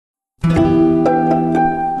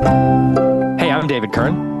David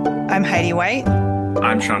Kern. I'm Heidi White.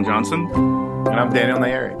 I'm Sean Johnson. And I'm Daniel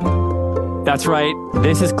Nayeri. That's right.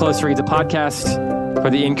 This is Close Reads, a podcast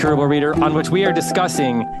for the incurable reader, on which we are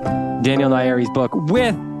discussing Daniel Nayeri's book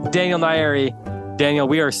with Daniel Nayeri. Daniel,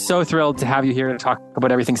 we are so thrilled to have you here to talk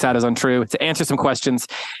about everything sad is untrue, to answer some questions.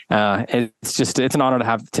 It's an honor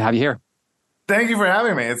to have you here. Thank you for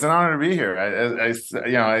having me. It's an honor to be here.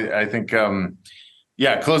 I think,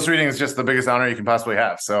 close reading is just the biggest honor you can possibly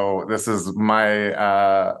have. So this is my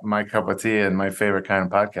cup of tea and my favorite kind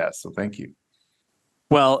of podcast. So thank you.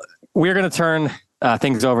 Well, we're going to turn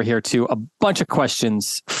things over here to a bunch of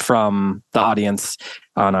questions from the audience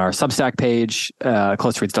on our Substack page,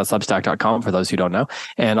 closereads.substack.com, for those who don't know,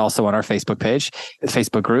 and also on our Facebook page,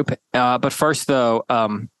 Facebook group. But first, though,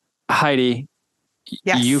 Heidi,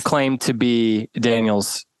 yes, you claim to be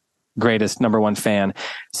Daniel's greatest number one fan.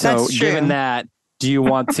 So given that, do you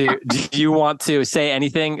want to say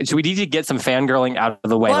anything? Should we need to get some fangirling out of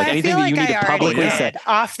the way? Well, like anything that you need to publicly say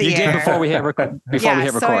off the you air did before we hit record. So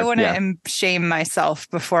I wouldn't shame myself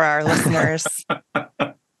before our listeners.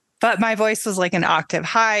 But my voice was like an octave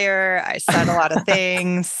higher. I said a lot of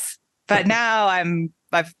things, but now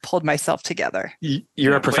I've pulled myself together.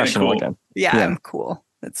 You're a professional cool again. Yeah, I'm cool.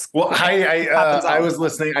 I was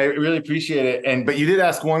listening. I really appreciate it. But you did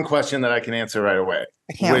ask one question that I can answer right away.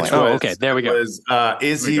 Okay, there we go.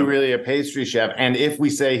 Is he really a pastry chef? And if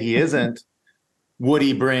we say he isn't, would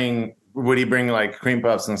he bring like cream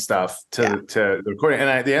puffs and stuff to the recording?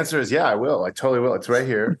 And the answer is, yeah, I will. I totally will. It's right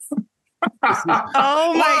here.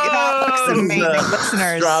 Oh my God, that looks amazing,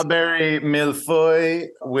 listeners. Strawberry millefeuille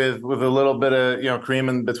with a little bit of cream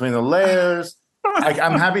in between the layers.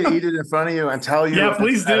 I'm happy to eat it in front of you and tell you. Yeah,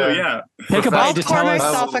 please do. Yeah. Take a bite. I'll pour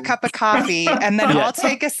myself a cup of coffee and then I'll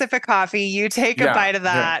take a sip of coffee. You take a bite of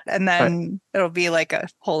that and then it'll be like a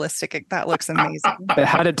holistic. That looks amazing. But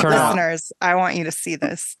how did it turn out? Listeners, I want you to see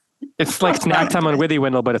this. It's like snack time on Withy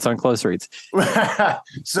Windle, but it's on Close Reads.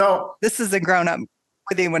 So this is a grown-up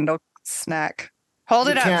Withy Windle snack. Hold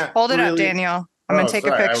it up, Daniel. I'm gonna take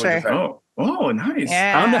a picture. Oh, nice.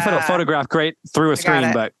 Yeah. I don't know if it'll photograph great through a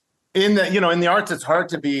screen, but in the arts, it's hard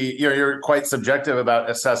to be. You're quite subjective about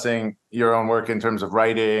assessing your own work in terms of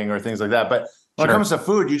writing or things like that. But when it comes to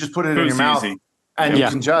food, you just put it in your mouth and you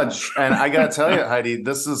can judge. And I gotta tell you, Heidi,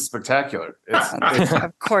 this is spectacular. It's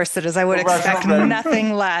of course it is. I would expect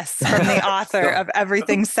nothing less from the author of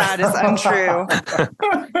Everything Sad is Untrue.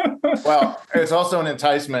 Well, it's also an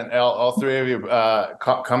enticement. All three of you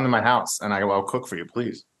come to my house, and I'll cook for you,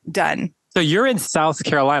 please. Done. So you're in South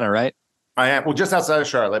Carolina, right? I am. Well, just outside of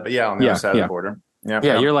Charlotte, but on the other side of the border.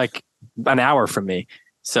 Yeah, you're like an hour from me.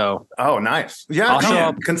 So nice. Yeah, I'll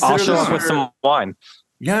show up with some wine.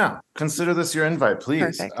 Yeah, consider this your invite,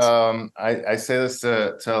 please. Perfect. I say this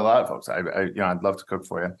to a lot of folks. I'd love to cook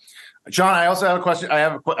for you, John. I also have a question. I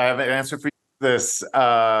have an answer for you. This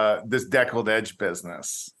deckled edge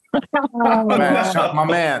business. my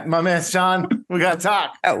man, Sean. We got to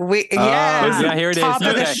talk. Here it is. Top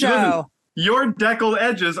of the show. Your deckled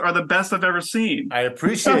edges are the best I've ever seen. I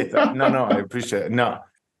appreciate that. No, I appreciate it. No,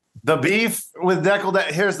 the beef with deckled.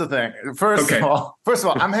 Here's the thing. First of all,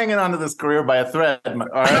 I'm hanging on to this career by a thread. All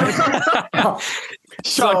right,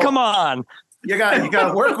 Sean, come on. You got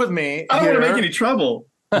to work with me. I don't want to make any trouble.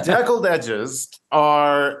 Deckled edges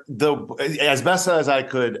are as best as I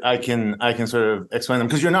can sort of explain them,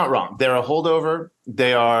 because you're not wrong. They're a holdover.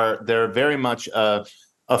 They're very much a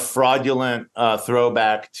fraudulent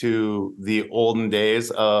throwback to the olden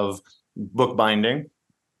days of bookbinding.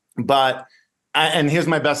 But and here's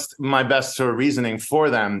my best sort of reasoning for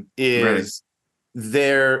them is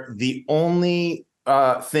they're the only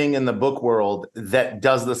thing in the book world that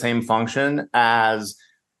does the same function as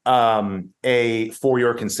a for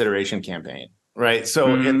your consideration campaign. Right.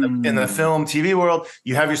 So in the film TV world,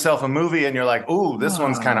 you have yourself a movie and you're like, ooh, this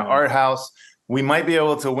one's kind of art house. We might be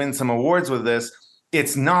able to win some awards with this.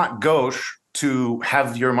 It's not gauche to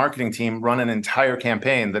have your marketing team run an entire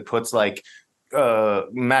campaign that puts like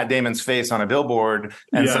Matt Damon's face on a billboard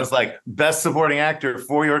and says like best supporting actor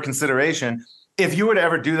for your consideration. If you were to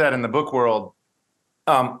ever do that in the book world,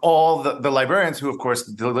 all the librarians who, of course,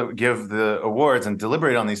 give the awards and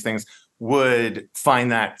deliberate on these things would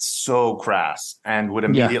find that so crass and would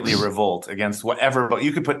immediately revolt against whatever. But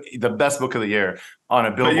you could put the best book of the year on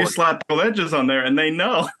a billboard. But you slap deckled edges on there and they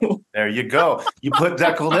know. There you go. You put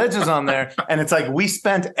deckled edges on there and it's like, we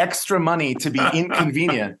spent extra money to be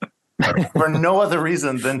inconvenient for no other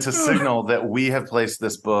reason than to signal that we have placed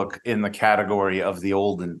this book in the category of the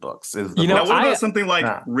olden books. What about something like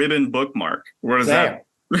ribbon bookmark? Where is that?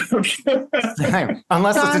 Unless John,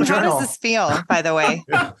 it's a how journal. does this feel, by the way?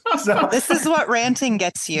 So, This is what ranting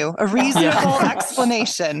gets you. A reasonable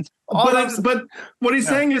explanation. But what he's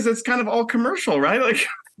saying is it's kind of all commercial, right? Like,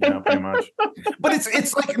 yeah, pretty much. But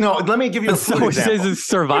it's like, no, let me give you a So food he says example. it's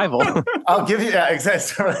survival. I'll give you, yeah,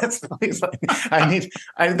 exactly.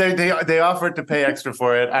 They offered to pay extra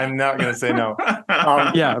for it. I'm not going to say no.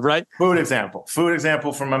 Yeah, right. Food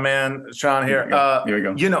example from my man, Sean here. Here we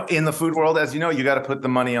go. You know, in the food world, as you know, you got to put the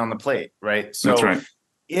money on the plate, right? So That's right.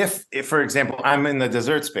 if, for example, I'm in the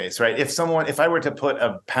dessert space, right? If I were to put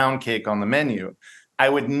a pound cake on the menu, I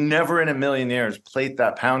would never in a million years plate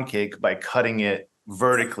that pound cake by cutting it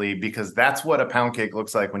vertically, because that's what a pound cake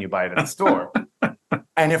looks like when you buy it in a store.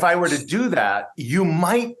 And if I were to do that, you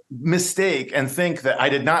might mistake and think that I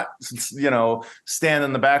did not, stand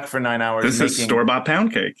in the back for 9 hours. This is store-bought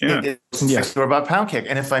pound cake. Yeah. It's like store-bought pound cake.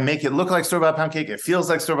 And if I make it look like store-bought pound cake, it feels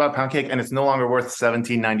like store-bought pound cake, and it's no longer worth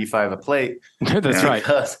 $17.95 a plate. That's right.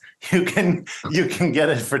 Because you can get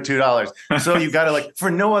it for $2. So you got to,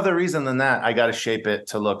 for no other reason than that, I got to shape it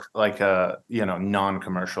to look like a,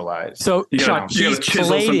 non-commercialized. So You Sean, gotta he's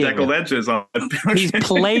chisel some deckled edges on it. he's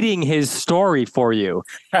plating his story for you.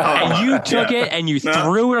 And you took it and you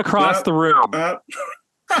threw it across the room.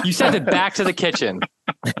 You sent it back to the kitchen.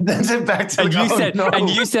 Then sent back to And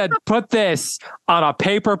you said, put this on a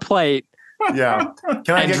paper plate. Yeah.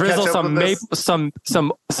 Can I and get drizzle ketchup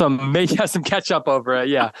some ketchup over it.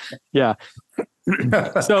 Yeah.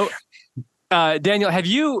 So, Daniel, have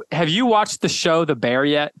you watched the show The Bear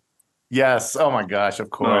yet? Yes. Oh my gosh. Of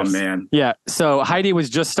course. Oh man. Yeah. So Heidi was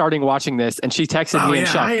just starting watching this, and she texted me and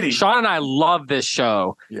Sean. Heidi. Sean and I love this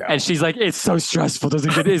show, and she's like, "It's so stressful.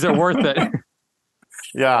 Is it worth it?"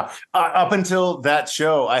 Yeah. Up until that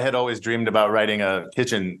show, I had always dreamed about writing a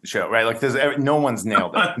kitchen show, right? Like no one's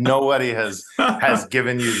nailed it. Nobody has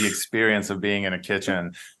given you the experience of being in a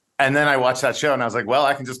kitchen. And then I watched that show and I was like, well,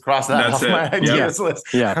 I can just cross that off my ideas list.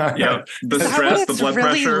 Yeah. Yeah. The Is that stress, what the it's blood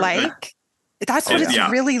really pressure. like? That's what it's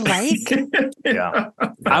really like? Yeah.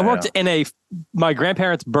 I worked in my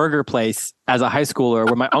grandparents' burger place as a high schooler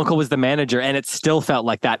where my uncle was the manager, and it still felt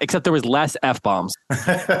like that, except there was less F-bombs.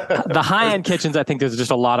 The high-end kitchens, I think there's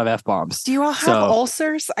just a lot of F-bombs. Do you all have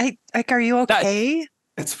ulcers? Are you okay?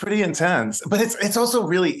 It's pretty intense, but it's also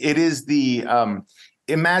really, it is the,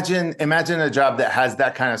 imagine a job that has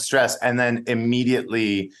that kind of stress, and then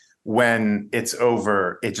immediately when it's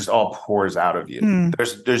over, it just all pours out of you.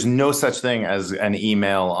 There's no such thing as an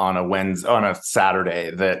email on a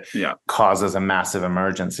Saturday that causes a massive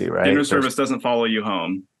emergency, right? Dinner service doesn't follow you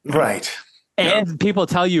home. Right. And people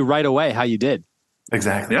tell you right away how you did.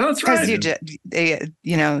 Exactly. Yeah, that's right. Because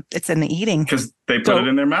it's in the eating. Because they put it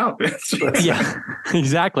in their mouth. Yeah,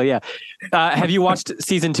 exactly. Yeah. Have you watched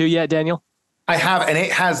season 2 yet, Daniel? I have, and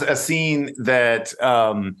it has a scene that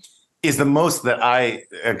is the most that I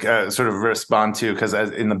sort of respond to, because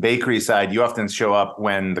in the bakery side, you often show up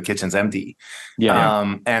when the kitchen's empty.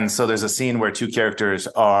 Yeah. And so there's a scene where two characters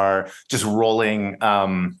are just rolling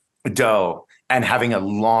dough and having a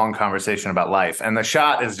long conversation about life. And the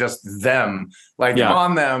shot is just them,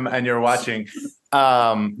 on them, and you're watching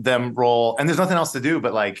them roll. And there's nothing else to do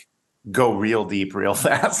but go real deep, real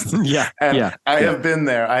fast. Yeah. And I have been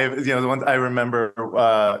there. The one I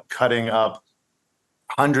remember cutting up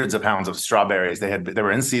hundreds of pounds of strawberries. They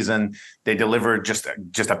were in season. They delivered just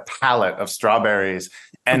a pallet of strawberries,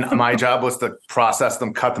 and my job was to process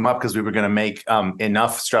them, cut them up, because we were going to make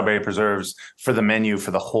enough strawberry preserves for the menu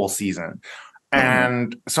for the whole season.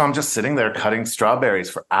 And so I'm just sitting there cutting strawberries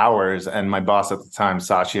for hours, and my boss at the time,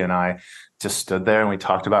 Sachi, and I just stood there and we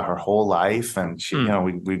talked about her whole life, and she,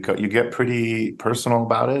 you get pretty personal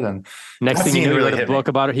about it. And next thing you knew, he wrote a book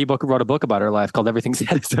about it. He wrote a book about her life called "Everything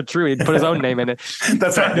Said Is So True." He put his own name in it.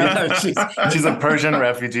 That's right. Yeah, she's a Persian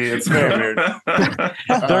refugee. It's very weird.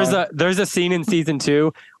 There's a scene in season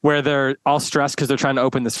 2 where they're all stressed because they're trying to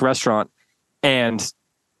open this restaurant, and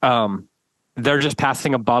they're just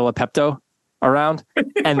passing a bottle of Pepto around,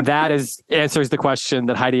 and that answers the question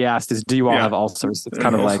that Heidi asked: is do you all have ulcers? It's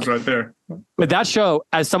kind of like right there. But that show,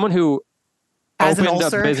 as someone who As an opened a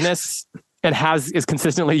ulcer? business and is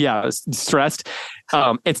consistently stressed,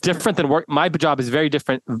 it's different than work. My job is very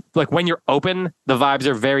different. Like when you're open, the vibes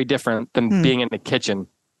are very different than being in the kitchen.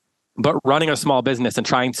 But running a small business and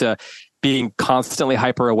trying to being constantly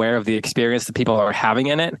hyper aware of the experience that people are having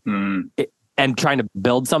in it, and trying to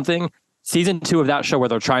build something. Season 2 of that show, where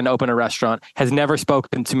they're trying to open a restaurant, has never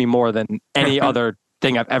spoken to me more than any other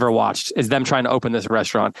thing I've ever watched, is them trying to open this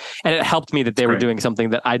restaurant. And it helped me that they were doing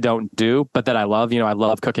something that I don't do, but that I love. I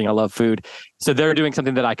love cooking. I love food. So they're doing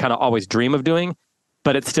something that I kind of always dream of doing,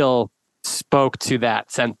 but it's still spoke to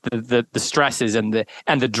that sense, the stresses and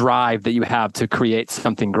the drive that you have to create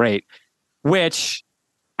something great, which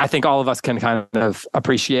I think all of us can kind of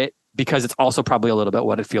appreciate, because it's also probably a little bit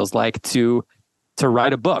what it feels like to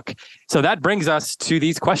write a book. So that brings us to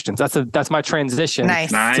these questions. That's my transition.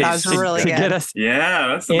 Nice. That was really to good. Get us yeah,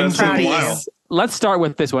 that's the best one in a while. Let's start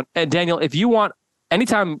with this one. And Daniel, if you want,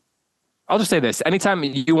 anytime, I'll just say this, anytime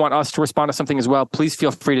you want us to respond to something as well, please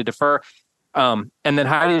feel free to defer. And then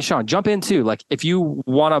Heidi and Sean, jump in too. Like if you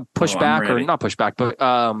want to push back or not push back, but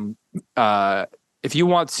if you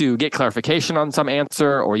want to get clarification on some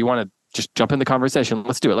answer, or you want to just jump in the conversation,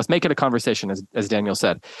 let's do it. Let's make it a conversation, as Daniel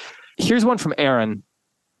said. Here's one from Aaron,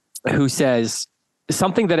 who says,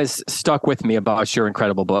 something that has stuck with me about your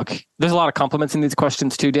incredible book. There's a lot of compliments in these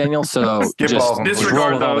questions too, Daniel. So just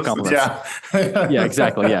disregard those. All the compliments. Yeah,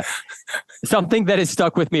 exactly. Yeah. Something that has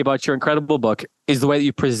stuck with me about your incredible book is the way that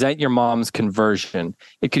you present your mom's conversion.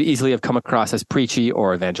 It could easily have come across as preachy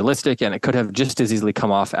or evangelistic, and it could have just as easily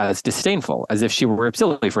come off as disdainful, as if she were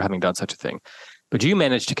silly for having done such a thing. But you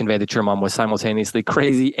managed to convey that your mom was simultaneously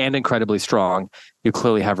crazy and incredibly strong. You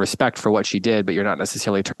clearly have respect for what she did, but you're not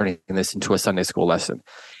necessarily turning this into a Sunday school lesson.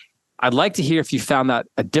 I'd like to hear if you found that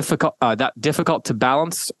difficult to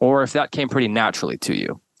balance, or if that came pretty naturally to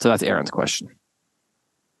you. So that's Aaron's question.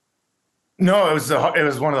 No, it was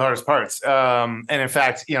one of the hardest parts. And in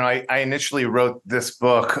fact, I initially wrote this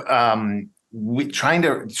book trying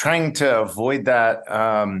to avoid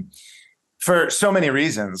that. For so many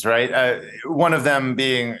reasons, right? One of them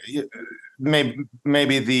being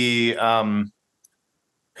maybe the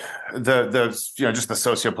just the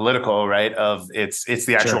socio-political, right? Of it's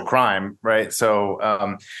the actual crime, right?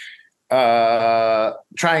 So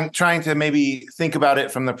trying to maybe think about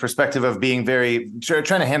it from the perspective of being trying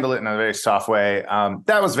to handle it in a very soft way.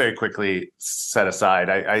 That was very quickly set aside.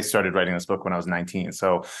 I started writing this book when I was 19.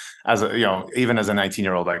 So even as a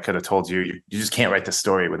 19-year-old, I could have told you just can't write the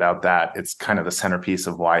story without that. It's kind of the centerpiece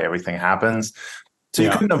of why everything happens. So you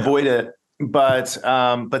couldn't avoid it. But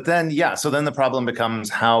then, so then the problem becomes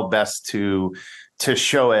how best to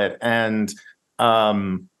show it. And,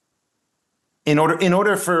 in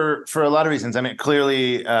order for a lot of reasons, I mean,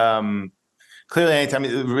 clearly, anytime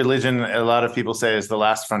religion, a lot of people say, is the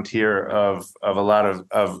last frontier of a lot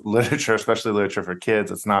of literature, especially literature for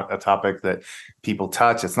kids. It's not a topic that people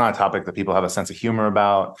touch. It's not a topic that people have a sense of humor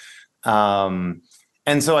about. And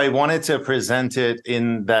so I wanted to present it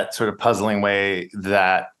in that sort of puzzling way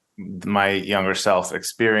that my younger self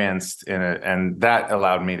experienced in it, and that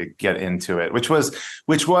allowed me to get into it, which was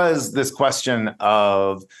this question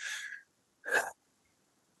of,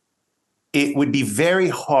 it would be very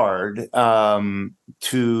hard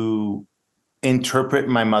to interpret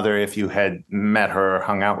my mother, if you had met her or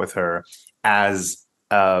hung out with her, as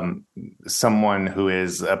someone who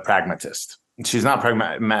is a pragmatist. She's not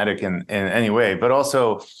pragmatic in any way, but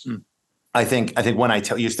also I think when I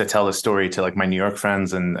used to tell the story to like my New York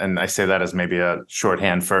friends, and I say that as maybe a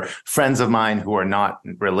shorthand for friends of mine who are not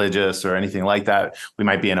religious or anything like that. We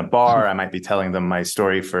might be in a bar. I might be telling them my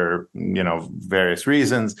story for, various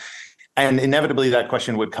reasons. And inevitably that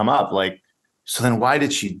question would come up, like, so then why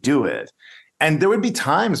did she do it? And there would be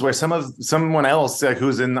times where someone else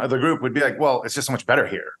who's in the group would be like, well, it's just so much better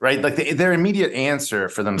here, right? Like their immediate answer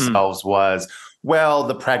for themselves was, well,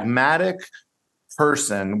 the pragmatic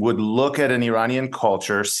person would look at an Iranian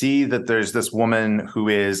culture, see that there's this woman who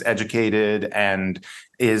is educated and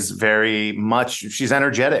is very much, she's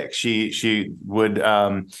energetic. She would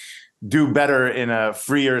do better in a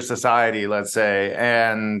freer society, let's say,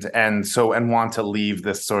 and want to leave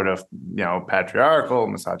this sort of, patriarchal,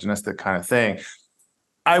 misogynistic kind of thing.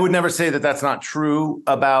 I would never say that that's not true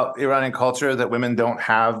about Iranian culture, that women don't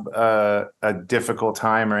have a difficult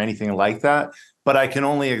time or anything like that. But I can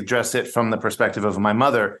only address it from the perspective of my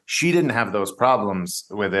mother. She didn't have those problems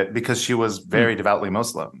with it because she was very devoutly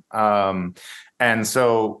Muslim. And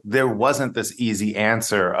so there wasn't this easy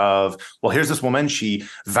answer of, well, here's this woman, she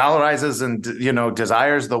valorizes and,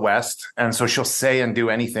 desires the West. And so she'll say and do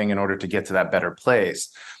anything in order to get to that better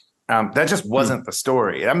place. That just wasn't the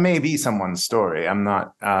story. That may be someone's story. I'm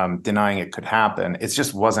not denying it could happen. It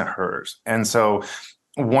just wasn't hers. And so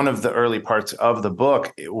one of the early parts of the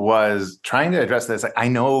book was trying to address this. I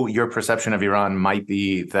know your perception of Iran might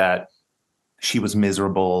be that she was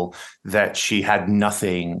miserable, that she had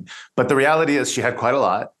nothing. But the reality is she had quite a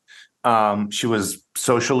lot. She was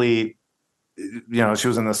socially, she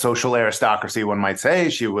was in the social aristocracy, one might say.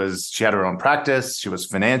 She had her own practice. She was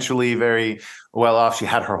financially very well off. She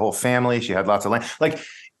had her whole family. She had lots of land. Like,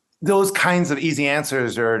 those kinds of easy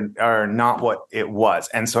answers are not what it was.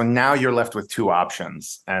 And so now you're left with two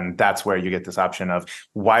options. And that's where you get this option of,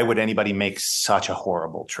 why would anybody make such a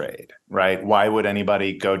horrible trade, right? Why would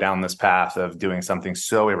anybody go down this path of doing something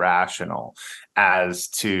so irrational as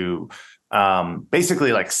to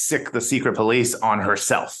basically like sick the secret police on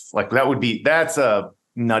herself? Like that's a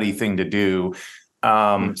nutty thing to do,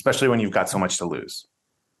 especially when you've got so much to lose.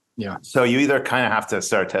 Yeah. So you either kind of have to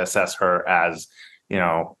start to assess her as,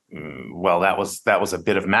 well, that was a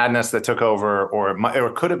bit of madness that took over, or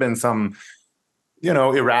it could have been some,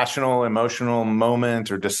 irrational, emotional moment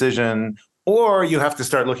or decision, or you have to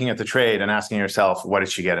start looking at the trade and asking yourself, what did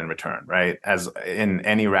she get in return, right? As in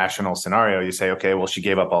any rational scenario, you say, okay, well, she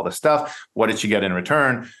gave up all this stuff. What did she get in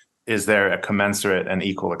return? Is there a commensurate and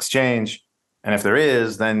equal exchange? And if there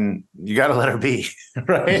is, then you got to let her be,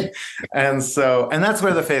 right? And that's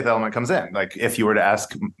where the faith element comes in. Like, if you were to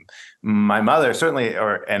ask my mother, certainly,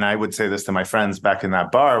 and I would say this to my friends back in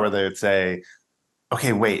that bar, where they would say,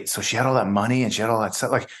 okay, wait, so she had all that money and she had all that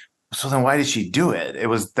stuff. Like, so then why did she do it?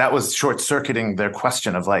 That was short circuiting their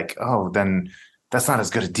question of like, oh, then that's not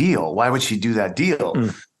as good a deal. Why would she do that deal?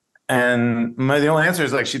 And the only answer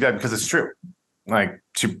is like, she did because it's true. Like,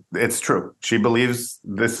 it's true. She believes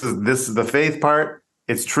this is the faith part.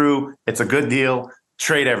 It's true. It's a good deal.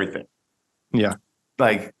 Trade everything. Yeah.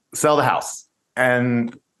 Like, sell the house.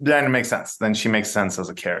 And then it makes sense. Then she makes sense as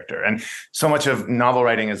a character. And so much of novel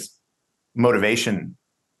writing is motivation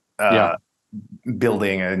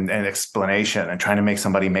building and explanation and trying to make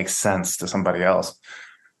somebody make sense to somebody else.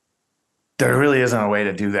 There really isn't a way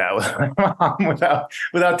to do that with my mom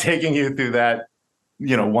without taking you through that,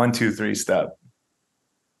 1, 2, 3 step.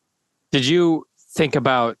 Did you think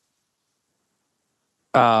about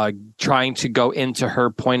trying to go into her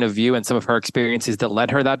point of view and some of her experiences that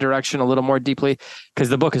led her that direction a little more deeply? Because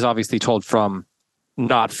the book is obviously told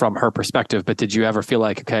not from her perspective, but did you ever feel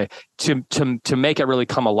like, okay, to make it really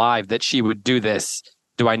come alive that she would do this,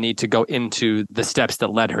 do I need to go into the steps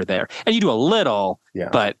that led her there? And you do a little,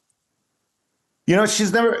 but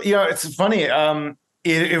she's never, it's funny.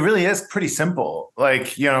 It really is pretty simple.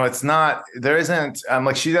 Like, it's not, there isn't,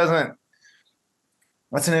 like, she doesn't,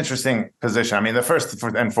 that's an interesting position. I mean, the first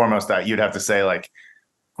and foremost that you'd have to say, like,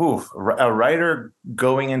 a writer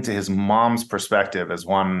going into his mom's perspective is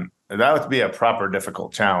one that would be a proper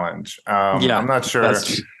difficult challenge. I'm not sure.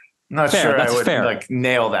 I would like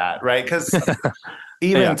nail that, right? Because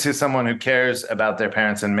even to someone who cares about their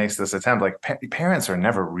parents and makes this attempt, like parents are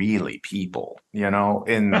never really people,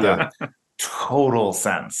 in the total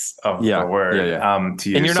sense of the word. To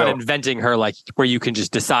you. And you're not inventing her, like, where you can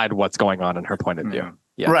just decide what's going on in her point of view.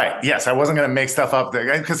 Yeah. Right. Yes. I wasn't going to make stuff up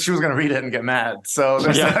there because she was going to read it and get mad. So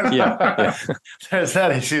there's there's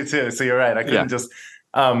that issue too. So you're right. I couldn't just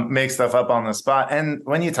make stuff up on the spot. And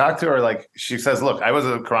when you talk to her, like, she says, look, I was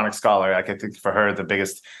a Quranic scholar. I think for her, the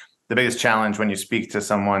biggest challenge when you speak to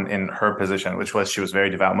someone in her position, which was she was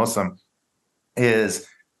very devout Muslim, is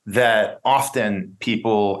that often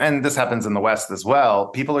people, and this happens in the West as well,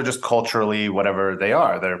 people are just culturally whatever they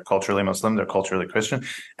are. They're culturally Muslim, they're culturally Christian.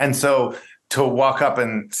 And so to walk up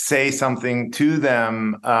and say something to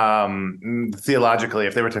them theologically,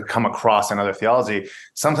 if they were to come across another theology,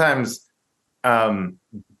 sometimes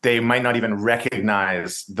they might not even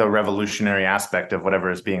recognize the revolutionary aspect of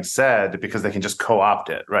whatever is being said because they can just co-opt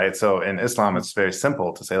it, right? So in Islam, it's very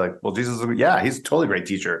simple to say, like, well, Jesus, he's a totally great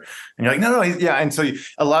teacher. And you're like, no, And so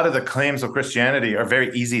a lot of the claims of Christianity are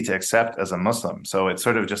very easy to accept as a Muslim. So it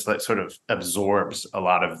sort of just sort of absorbs a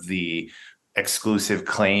lot of the exclusive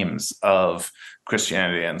claims of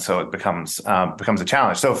Christianity, and so it becomes a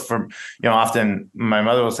challenge. So for often my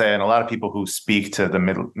mother will say, and a lot of people who speak to the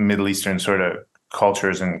Middle Eastern sort of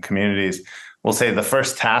cultures and communities will say the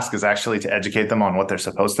first task is actually to educate them on what they're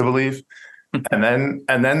supposed to believe, and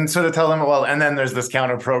then sort of tell them, well, and then there's this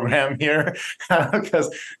counter program here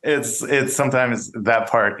because it's sometimes that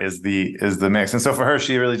part is the mix. And so for her,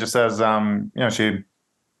 she really just says, she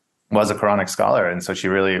was a Quranic scholar. And so she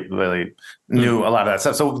really, really knew a lot of that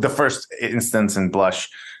stuff. So the first instance and blush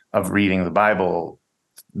of reading the Bible,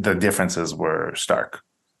 the differences were stark.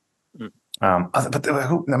 I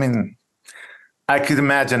could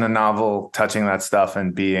imagine a novel touching that stuff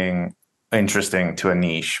and being interesting to a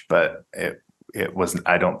niche, but it was,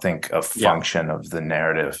 I don't think, a function of the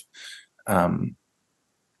narrative. Heidi,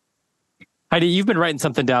 you've been writing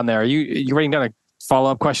something down there. Are you writing down a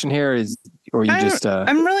follow-up question here?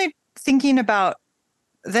 I'm really thinking about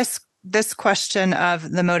this question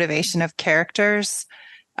of the motivation of characters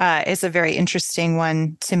is a very interesting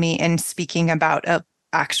one to me in speaking about an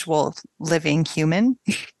actual living human,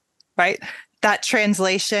 right? that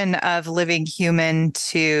translation of living human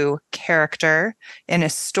to character in a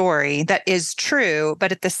story that is true,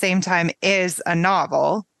 but at the same time is a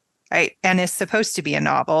novel, right? And is supposed to be a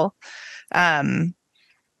novel,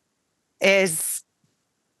 is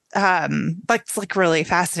but it's like really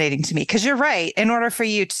fascinating to me, because you're right. In order for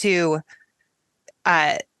you to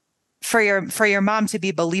for your mom to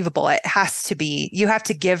be believable, it has to be, you have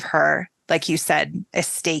to give her, like you said, a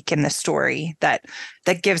stake in the story that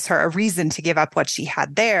gives her a reason to give up what she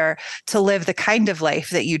had there to live the kind of life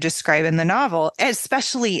that you describe in the novel,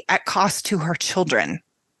 especially at cost to her children.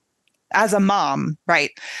 As a mom,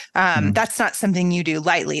 right? That's not something you do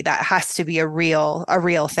lightly. That has to be a real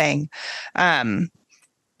thing.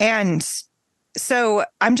 And so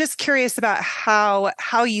I'm just curious about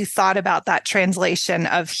how you thought about that translation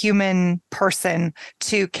of human person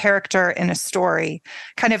to character in a story,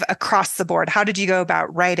 kind of across the board. How did you go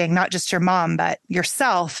about writing not just your mom, but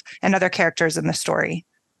yourself and other characters in the story?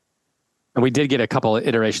 And we did get a couple of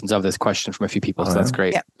iterations of this question from a few people, so that's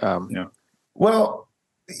great. Yeah. Well,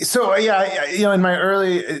 so in my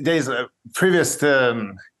early days, previous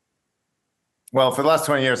to, well, for the last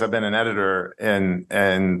 20 years, I've been an editor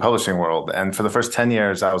in publishing world. And for the first 10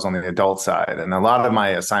 years, I was on the adult side. And a lot of my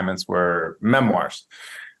assignments were memoirs.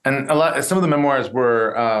 And some of the memoirs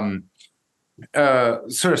were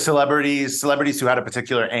sort of celebrities who had a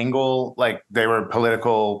particular angle, like they were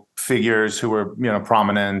political figures who were,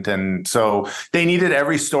 prominent. And so they needed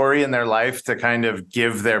every story in their life to kind of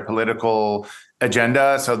give their political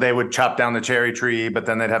agenda. So they would chop down the cherry tree, but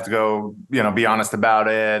then they'd have to go, be honest about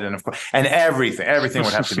it. And of course, and everything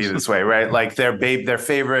would have to be this way, right? Like their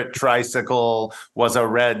favorite tricycle was a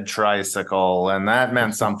red tricycle, and that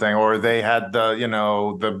meant something. Or they had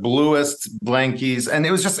the bluest blankies, and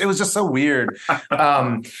it was just so weird,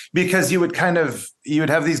 because you would have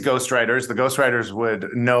these ghostwriters. The ghostwriters would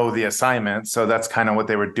know the assignment, so that's kind of what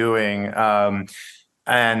they were doing.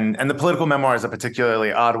 And the political memoir is a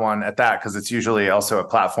particularly odd one at that, because it's usually also a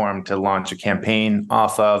platform to launch a campaign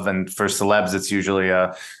off of. And for celebs, it's usually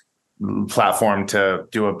a platform to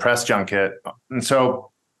do a press junket. And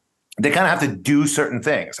so they kind of have to do certain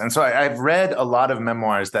things. And so I've read a lot of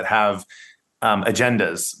memoirs that have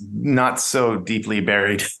agendas not so deeply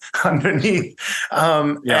buried underneath.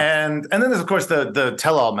 And then there's, of course, the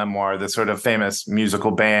tell-all memoir, the sort of famous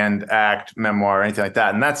musical band act memoir, or anything like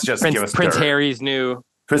that. And that's just Prince Harry's new.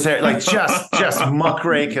 Prince Harry, like just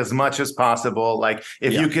muckrake as much as possible. Like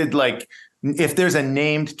if you could, like, if there's a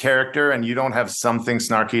named character and you don't have something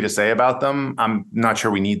snarky to say about them, I'm not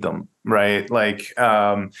sure we need them, right? Like,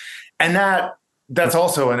 and that's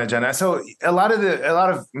also an agenda. So a lot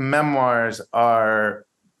of memoirs are,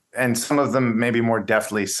 and some of them maybe more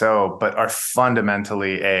deftly so, but are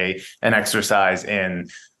fundamentally an exercise in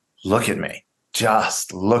look at me,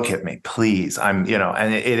 just look at me, please. And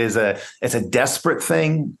it's a desperate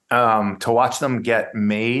thing. To watch them get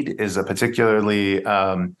made is a particularly,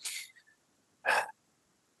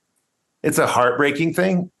 it's a heartbreaking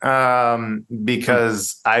thing,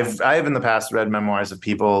 because I've in the past read memoirs of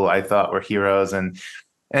people I thought were heroes, and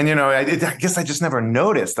I guess I just never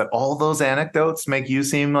noticed that all those anecdotes make you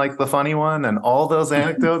seem like the funny one, and all those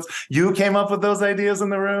anecdotes you came up with those ideas in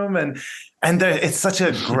the room, and it's such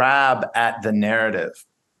a grab at the narrative.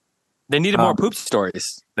 They needed more poop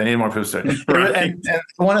stories. They needed more poop stories. Right.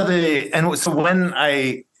 And so when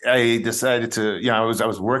I decided to, I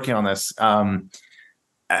was working on this.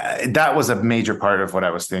 That was a major part of what I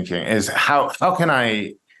was thinking, is how can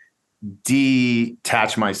I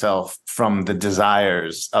detach myself from the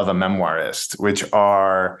desires of a memoirist, which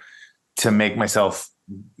are to make myself,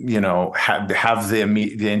 have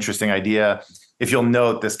the interesting idea. If you'll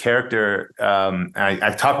note, this character,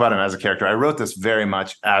 I talk about him as a character. I wrote this very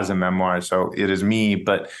much as a memoir, so it is me.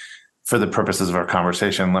 But for the purposes of our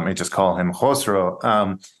conversation, let me just call him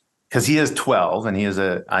Khosrow, because he is 12,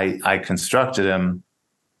 and I constructed him.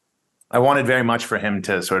 I wanted very much for him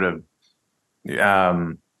to sort of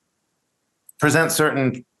present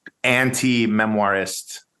certain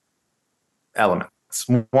anti-memoirist elements.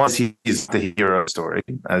 One is he's the hero story,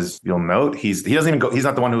 as you'll note. He doesn't even go. He's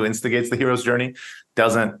not the one who instigates the hero's journey.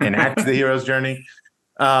 Doesn't enact the hero's journey.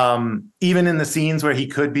 Even in the scenes where he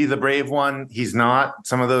could be the brave one, he's not.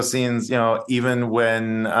 Some of those scenes, even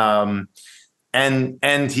when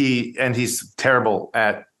and he's terrible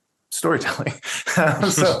at storytelling.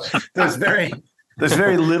 So there's very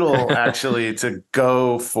little actually to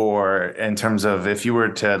go for in terms of, if you were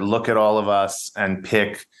to look at all of us and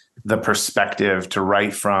pick the perspective to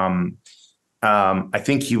write from, I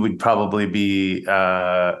think he would probably be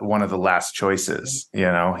one of the last choices.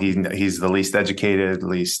 He's the least educated,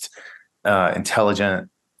 least intelligent,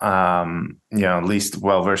 least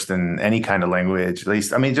well versed in any kind of language,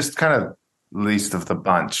 least, I mean, just kind of least of the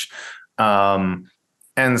bunch.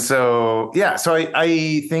 And so, yeah, so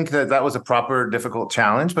I think that was a proper difficult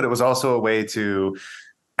challenge, but it was also a way to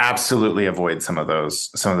absolutely avoid some of those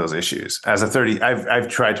issues. As a 30, I've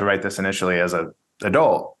tried to write this initially as an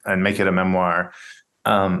adult and make it a memoir.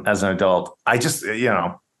 As an adult, I just,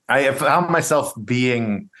 I found myself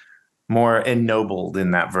being more ennobled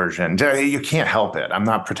in that version. You can't help it. I'm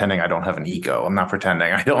not pretending I don't have an ego. I'm not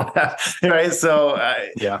pretending I don't have, right? So,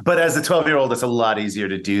 but as a 12-year-old, it's a lot easier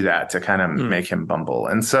to do that, to kind of make him bumble.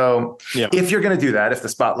 And so if you're going to do that, if the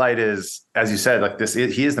spotlight is, as you said, like this,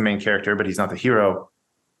 he is the main character, but he's not the hero.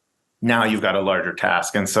 Now you've got a larger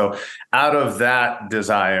task. And so out of that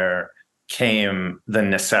desire came the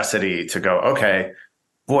necessity to go, okay,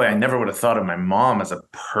 boy, I never would have thought of my mom as a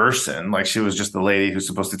person. Like, she was just the lady who's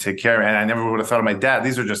supposed to take care of me. And I never would have thought of my dad.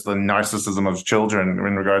 These are just the narcissism of children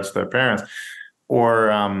in regards to their parents. Or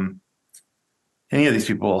any of these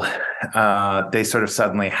people, they sort of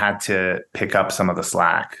suddenly had to pick up some of the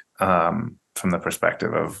slack from the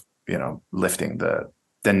perspective of, lifting the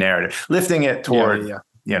narrative, lifting it toward,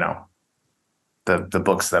 the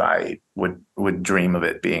books that I would dream of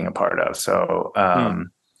it being a part of. So,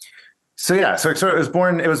 So it was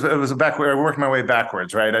born. It was a backward. I worked my way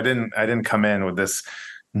backwards, right? I didn't come in with this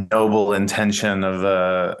noble intention of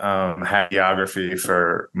hagiography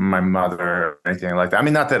for my mother or anything like that. I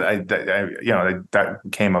mean, not that that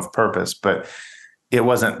came of purpose, but it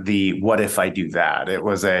wasn't the what if I do that. It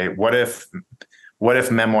was a what if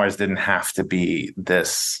memoirs didn't have to be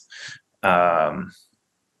this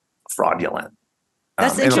fraudulent.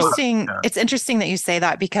 That's interesting. It's interesting that you say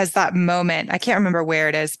that, because that moment, I can't remember where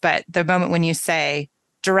it is, but the moment when you say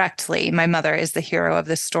directly, my mother is the hero of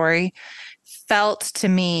this story, felt to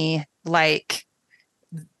me like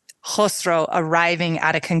Khosrow arriving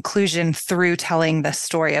at a conclusion through telling the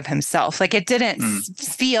story of himself. Like, it didn't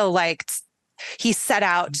feel like he set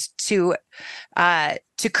out to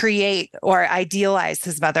create or idealize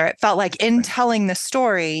his mother. It felt like in telling the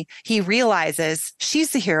story, he realizes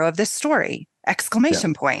she's the hero of this story.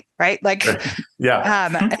 Exclamation point, right? Like, it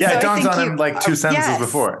dawns on him like two sentences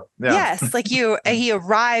before. Yeah. Yes, like he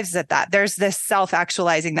arrives at that. There's this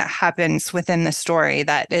self-actualizing that happens within the story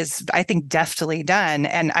that is, I think, deftly done.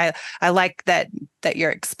 And I like that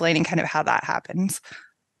you're explaining kind of how that happens.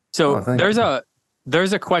 So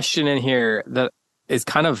there's a question in here that is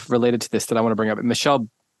kind of related to this that I want to bring up. Michelle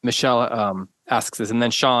asks this, and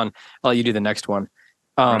then Sean, I'll let you do the next one.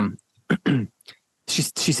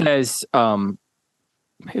 She says, there's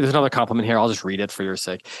another compliment here. I'll just read it for your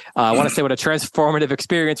sake. I want to say what a transformative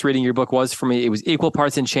experience reading your book was for me. It was equal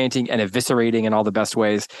parts enchanting and eviscerating in all the best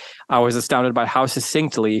ways. I was astounded by how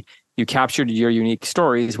succinctly you captured your unique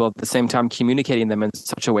stories while at the same time communicating them in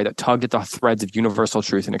such a way that tugged at the threads of universal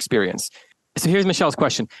truth and experience. So here's Michelle's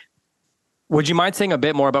question. Would you mind saying a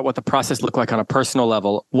bit more about what the process looked like on a personal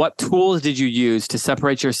level? What tools did you use to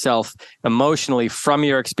separate yourself emotionally from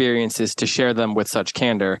your experiences to share them with such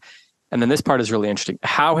candor? And then this part is really interesting.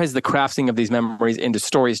 How has the crafting of these memories into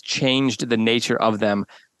stories changed the nature of them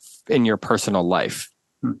in your personal life?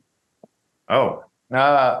 The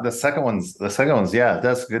second one's, yeah,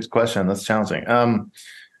 that's a good question. That's challenging.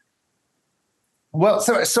 Well,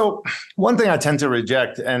 so one thing I tend to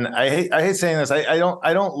reject, and I hate saying this, I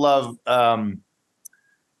don't love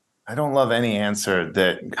any answer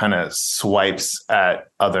that kind of swipes at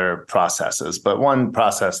other processes. But one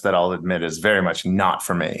process that I'll admit is very much not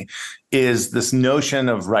for me is this notion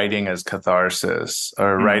of writing as catharsis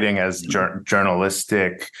or writing as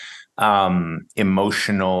journalistic,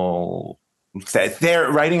 emotional.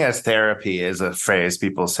 Writing as therapy is a phrase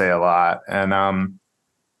people say a lot, and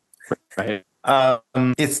right.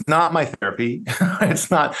 It's not my therapy.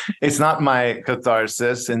 It's not my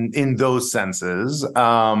catharsis in those senses.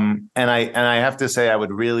 And I have to say I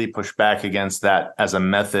would really push back against that as a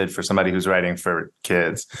method for somebody who's writing for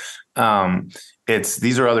kids.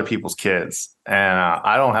 These are other people's kids, and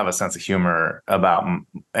I don't have a sense of humor about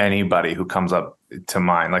anybody who comes up to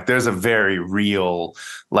mine. Like, there's a very real,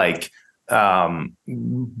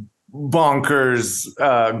 bonkers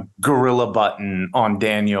gorilla button on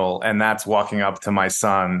Daniel, and that's walking up to my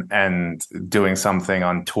son and doing something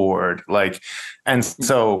untoward. And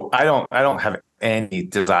so I don't have any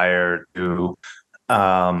desire to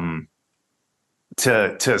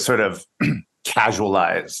sort of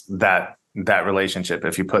casualize that relationship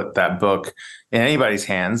if you put that book in anybody's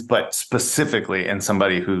hands, but specifically in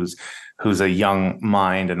somebody who's a young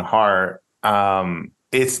mind and heart.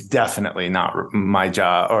 It's definitely not my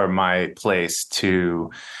job or my place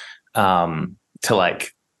to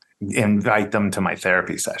invite them to my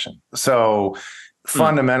therapy session. So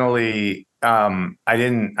fundamentally,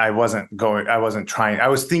 I was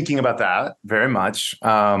thinking about that very much,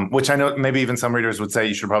 which I know maybe even some readers would say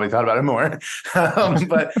you should probably thought about it more.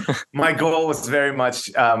 But my goal was very much,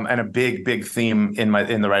 and a big theme in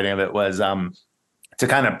the writing of it was, to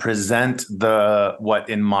kind of present what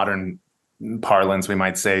in modern parlance we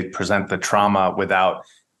might say, present the trauma without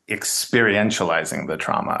experientializing the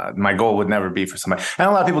trauma. My goal would never be for somebody, and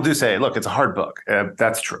a lot of people do say, look, it's a hard book.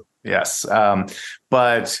 That's true. Yes.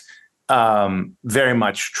 But very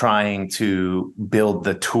much trying to build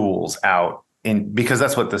the tools out because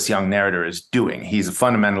that's what this young narrator is doing. He's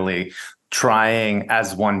fundamentally trying,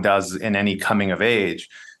 as one does in any coming of age,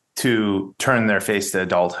 to turn their face to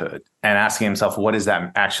adulthood and asking himself, what does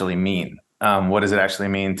that actually mean? What does it actually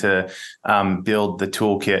mean to build the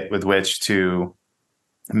toolkit with which to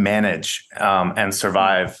manage and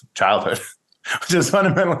survive childhood, which is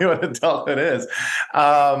fundamentally what adulthood is.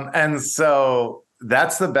 And so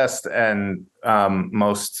that's the best and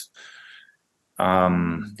most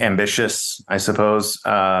ambitious, I suppose,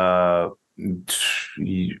 goal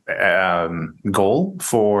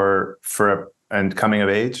for and coming of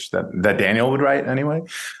age that Daniel would write anyway.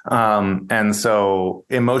 And so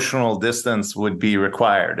emotional distance would be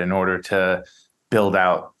required in order to build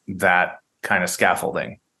out that kind of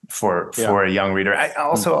scaffolding for a young reader.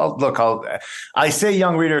 I say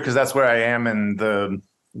young reader because that's where I am in the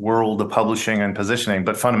world of publishing and positioning,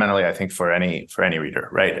 but fundamentally I think for any reader,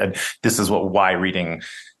 right? And this is why reading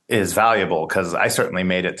is valuable, because I certainly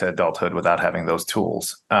made it to adulthood without having those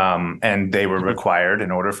tools. And they were required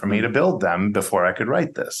in order for me to build them before I could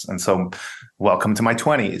write this. And so welcome to my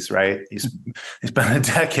 20s, right? You spent a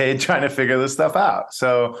decade trying to figure this stuff out.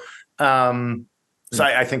 So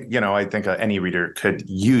I think, I think any reader could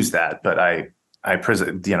use that, but I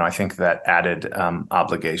think that added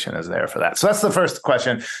obligation is there for that. So that's the first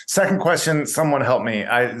question. Second question, someone help me.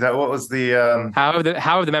 What was the how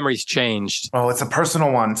have the memories changed? Oh, it's a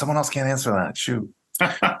personal one. Someone else can't answer that. Shoot,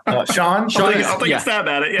 Sean. I'll take a stab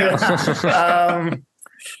at it.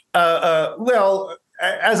 Yeah. Well,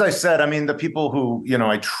 as I said, I mean, the people who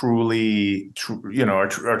I truly,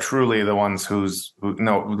 are truly the ones who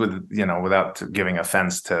without giving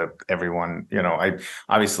offense to everyone, I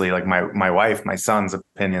obviously, like my wife, my son's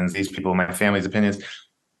opinions, these people, my family's opinions,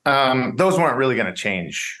 those weren't really going to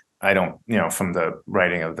change. I don't, from the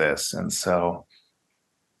writing of this, and so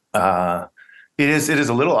it is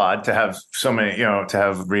a little odd to have so many, to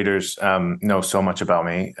have readers know so much about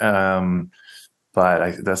me.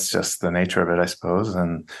 But that's just the nature of it, I suppose.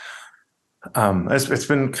 And it's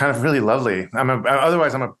been kind of really lovely.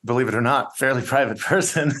 Otherwise I'm a, believe it or not, fairly private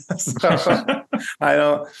person. So I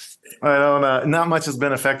don't, not much has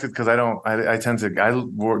been affected because I tend to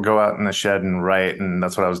go out in the shed and write. And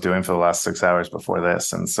that's what I was doing for the last 6 hours before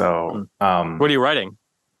this. And so, what are you writing?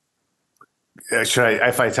 Should I?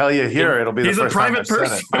 If I tell you here, it'll be the first time I've said it.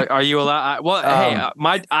 He's a private person. Are you allowed? Well, hey,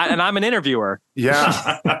 and I'm an interviewer.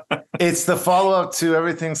 Yeah, it's the follow-up to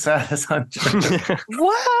Everything Sad is Untrue.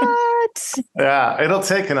 What? Yeah, it'll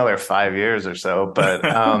take another 5 years or so, but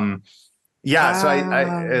yeah. So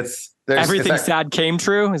it's Everything Sad came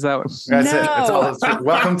true. Is that what? That's it. It's all.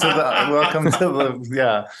 Welcome to the.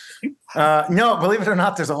 Yeah. No, believe it or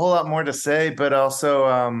not, there's a whole lot more to say, but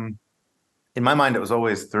also. In my mind, it was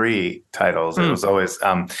always 3 titles. It was always,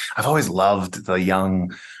 I've always loved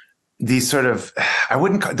these sort of,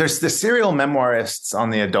 there's the serial memoirists on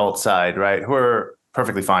the adult side, right? Who are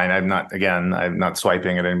perfectly fine. I'm not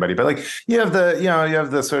swiping at anybody, but like you have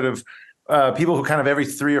the sort of people who kind of every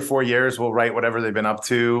 3 or 4 years will write whatever they've been up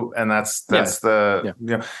to. And that's and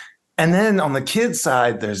then on the kids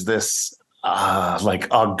side, there's this, like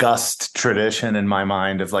august tradition in my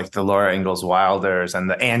mind of like the Laura Ingalls Wilders and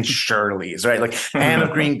the Anne Shirleys, right? Like Anne of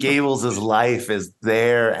Green Gables' life is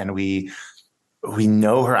there, and we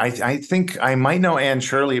know her. I think I might know Anne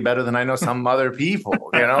Shirley better than I know some other people.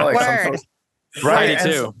 Like some folks, right?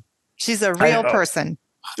 Too. She's a real person.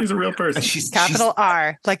 She's a real person. She's capital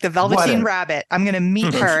R, like the Velveteen Rabbit. I'm going to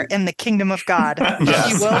meet her in the kingdom of God. Yes.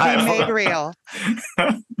 She will be made real.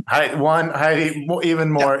 Heidi,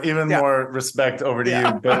 even more respect over to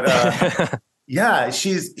you. But yeah,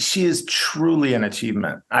 she is truly an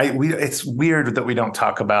achievement. It's weird that we don't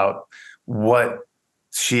talk about what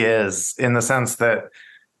she is, in the sense that,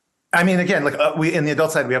 I mean, again, like we in the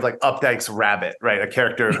adult side, we have like Updike's Rabbit, right? A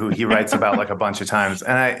character who he writes about like a bunch of times,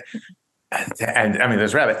 and I mean,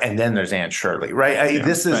 there's Rabbit, and then there's Anne Shirley, right?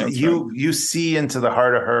 This is you see into the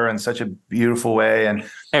heart of her in such a beautiful way. And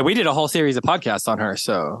hey, we did a whole series of podcasts on her,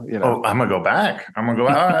 so Oh, I'm gonna go back.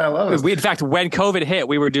 I love it. In fact, when COVID hit,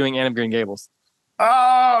 we were doing Anne of Green Gables.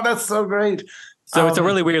 Oh, that's so great. So it's a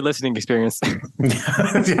really weird listening experience.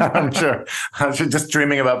 Yeah, I'm sure. I'm sure just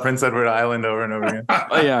dreaming about Prince Edward Island over and over again.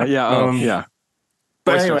 Oh, yeah. Yeah.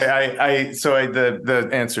 But Oysters. anyway, the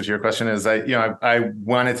answer to your question is I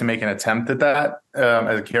wanted to make an attempt at that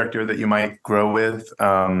as a character that you might grow with.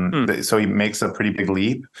 So he makes a pretty big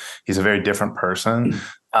leap. He's a very different person.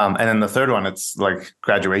 And then the third one, it's like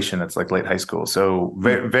graduation. It's like late high school. So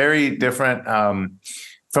very, very different.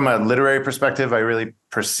 From a literary perspective, I really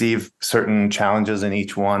perceive certain challenges in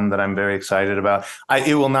each one that I'm very excited about.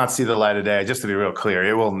 It will not see the light of day. Just to be real clear,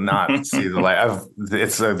 it will not see the light.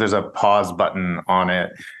 There's a pause button on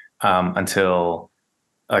it until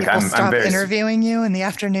like People stop very interviewing you in the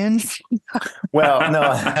afternoons. well,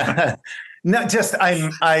 no. No, just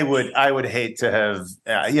I would hate to have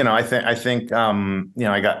I think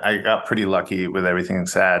I got pretty lucky with everything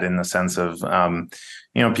said in the sense of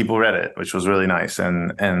people read it, which was really nice,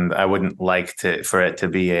 and I wouldn't like for it to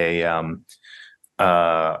be an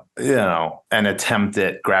attempt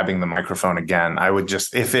at grabbing the microphone again. I would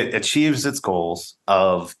just, if it achieves its goals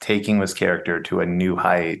of taking this character to a new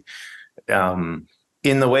height,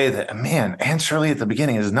 in the way that, man, Anne Shirley at the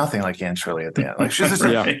beginning is nothing like Anne Shirley at the end. Like she's just,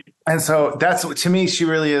 And so that's, to me, she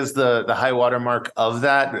really is the high watermark of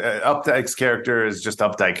that. Updike's character is just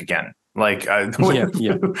Updike again. Like, what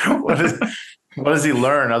does he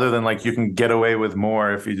learn other than like you can get away with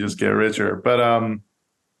more if you just get richer? But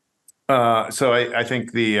so I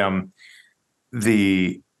think the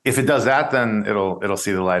if it does that, then it'll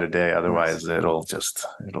see the light of day. Otherwise, it'll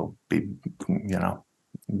be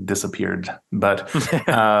disappeared. But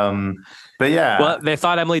yeah. Well, they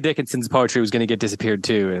thought Emily Dickinson's poetry was going to get disappeared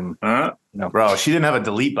too, and bro, she didn't have a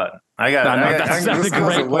delete button. That's a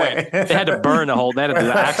great point. They had to burn a whole. They had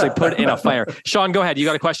to actually put it in a fire. Sean, go ahead. You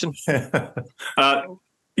got a question? Yeah.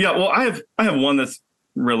 Well, I have one that's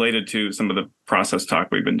related to some of the process talk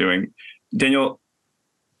we've been doing. Daniel,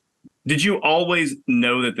 did you always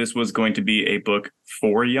know that this was going to be a book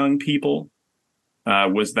for young people?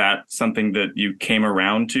 Was that something that you came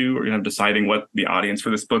around to, or deciding what the audience for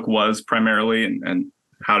this book was primarily, and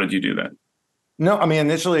how did you do that? No, I mean,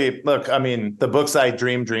 initially, look, I mean, the books I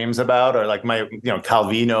dream dreams about are like my,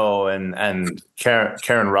 Calvino and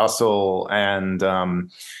Karen Russell and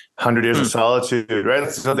 100 Years of Solitude, right?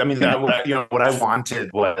 So, I mean, what I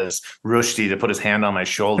wanted was Rushdie to put his hand on my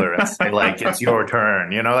shoulder and say, like, it's your turn,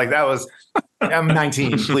 like that was, I'm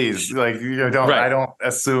 19, please. Like, I don't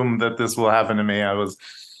assume that this will happen to me. I was,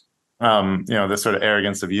 this sort of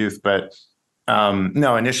arrogance of youth. But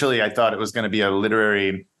no, initially I thought it was going to be a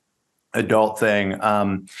literary adult thing.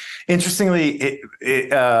 Interestingly,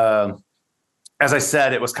 it as I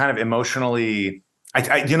said, it was kind of emotionally,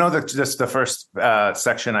 the first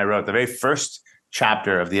section I wrote, the very first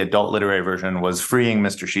chapter of the adult literary version was Freeing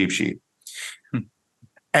Mr. Sheep Sheep.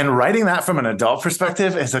 And writing that from an adult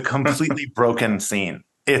perspective is a completely broken scene.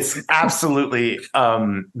 It's absolutely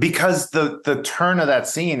because the turn of that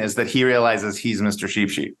scene is that he realizes he's Mr. Sheep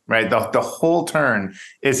Sheep, right? The whole turn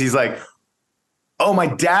is he's like, oh, my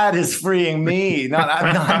dad is freeing me,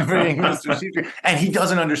 I'm not freeing Mr. Sheep Sheep. And he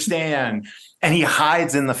doesn't understand. And he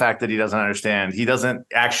hides in the fact that he doesn't understand. He doesn't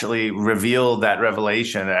actually reveal that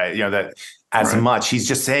revelation, that as much. He's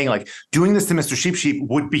just saying, like, doing this to Mr. Sheep Sheep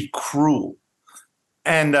would be cruel.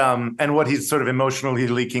 And what he's sort of emotionally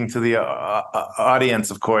leaking to the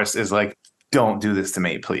audience, of course, is like, don't do this to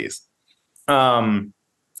me, please.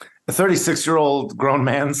 A 36-year-old grown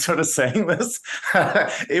man sort of saying this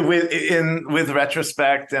with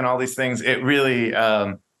retrospect and all these things. It really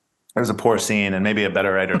it was a poor scene, and maybe a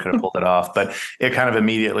better writer could have pulled it off. But it kind of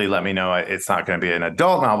immediately let me know it's not going to be an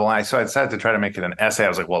adult novel. So I decided to try to make it an essay. I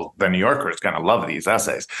was like, well, the New Yorker is going to love these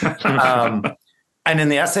essays. And in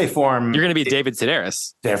the essay form, you're going to be David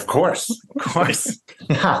Sedaris. Yeah, of course.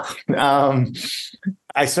 Yeah.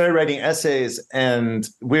 I started writing essays, and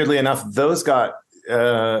weirdly enough, those got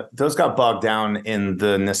bogged down in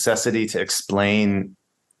the necessity to explain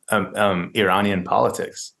Iranian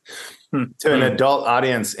politics. To an adult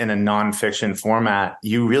audience in a nonfiction format,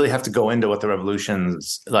 you really have to go into what the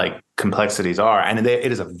revolution's like complexities are. And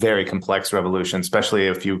it is a very complex revolution, especially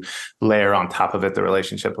if you layer on top of it the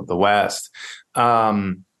relationship with the West.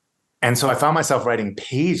 And so I found myself writing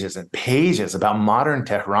pages and pages about modern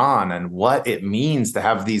Tehran and what it means to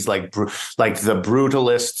have these like the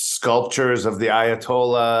brutalist sculptures of the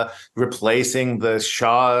Ayatollah replacing the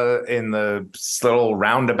Shah in the little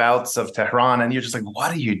roundabouts of Tehran. And you're just like,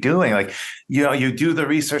 what are you doing? Like, you do the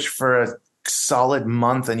research for a solid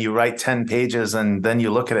month and you write 10 pages and then you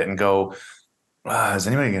look at it and go, is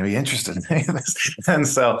anybody going to be interested in any of this? And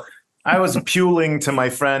so I was puling to my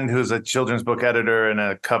friend who's a children's book editor in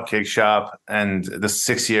a cupcake shop, and this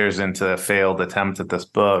 6 years into a failed attempt at this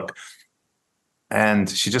book. And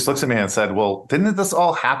she just looks at me and said, well, didn't this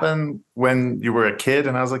all happen when you were a kid?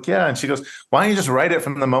 And I was like, yeah. And she goes, why don't you just write it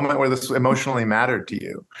from the moment where this emotionally mattered to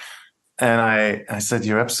you? And I said,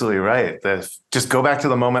 you're absolutely right. Just go back to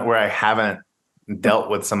the moment where I haven't dealt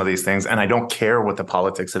with some of these things, and I don't care what the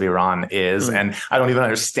politics of Iran is, and I don't even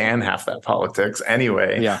understand half that politics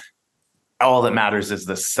anyway. Yeah. All that matters is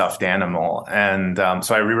the stuffed animal. And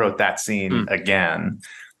so I rewrote that scene again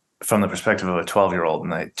from the perspective of a 12-year-old,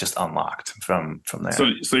 and I just unlocked from there.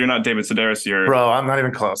 So you're not David Sedaris, you're Bro, I'm not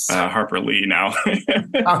even close. Harper Lee now.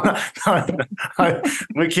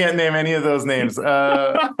 We can't name any of those names.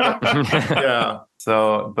 Yeah.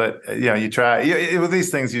 So, but you try with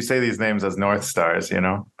these things. You say these names as North Stars,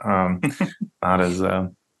 not as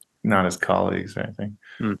colleagues or anything.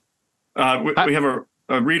 We have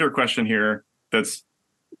a reader question here that's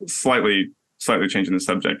slightly changing the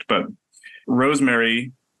subject, but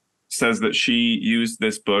Rosemary says that she used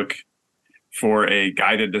this book for a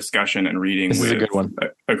guided discussion and reading with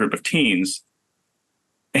a group of teens.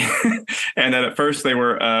 And that at first they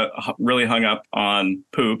were really hung up on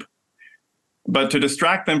poop. But to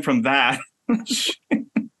distract them from that,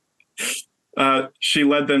 she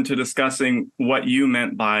led them to discussing what you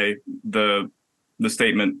meant by the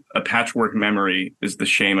statement, a patchwork memory is the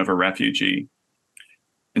shame of a refugee.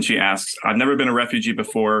 And she asks, I've never been a refugee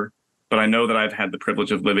before, but I know that I've had the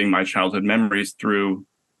privilege of living my childhood memories through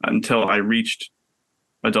until I reached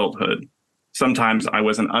adulthood. Sometimes I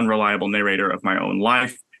was an unreliable narrator of my own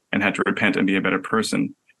life and had to repent and be a better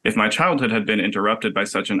person. If my childhood had been interrupted by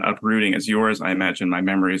such an uprooting as yours, I imagine my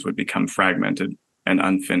memories would become fragmented and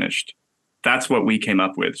unfinished. That's what we came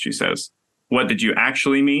up with, she says. What did you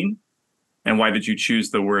actually mean? And why did you choose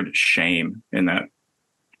the word shame in that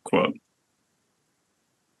quote?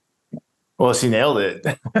 Well, she nailed it.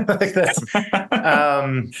 Like that's,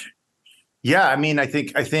 yeah. I mean, I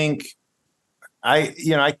think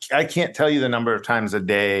I can't tell you the number of times a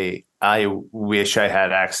day I wish I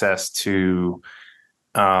had access to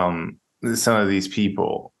some of these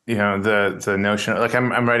people. The notion, like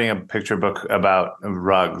I'm writing a picture book about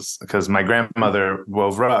rugs because my grandmother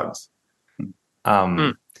wove rugs.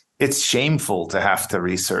 It's shameful to have to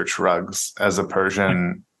research rugs as a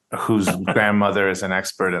Persian whose grandmother is an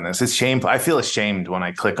expert in this. It's shameful. I feel ashamed when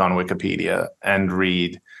I click on Wikipedia and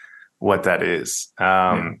read what that is.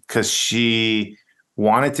 Because she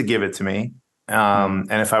wanted to give it to me.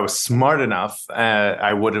 And if I was smart enough,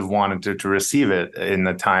 I would have wanted to receive it in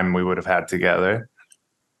the time we would have had together.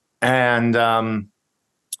 And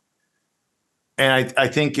I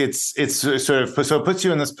think it's sort of, so it puts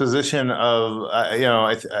you in this position of,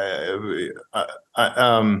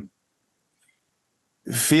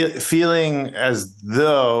 feeling as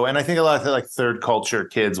though, and I think a lot of like third culture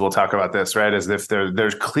kids will talk about this, right? As if they're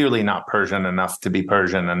clearly not Persian enough to be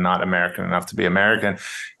Persian and not American enough to be American.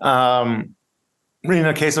 In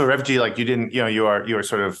a case of a refugee, like you are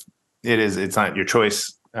sort of, it's not your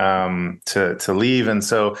choice to leave. And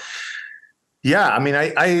so, yeah, I mean,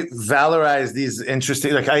 I valorize these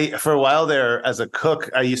interesting, like for a while there as a cook,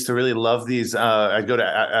 I used to really love these. I'd go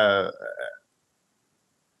to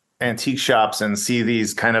antique shops and see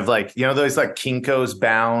these kind of like, those like Kinko's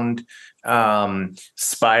bound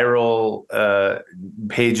spiral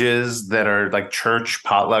pages that are like church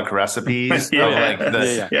potluck recipes of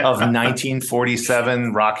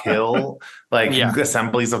 1947 Rock Hill,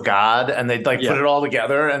 Assemblies of God, and they'd put it all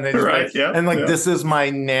together and they just this is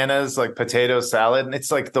my Nana's like potato salad, and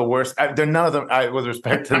it's like the worst. They're none of them. With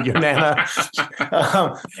respect to your Nana,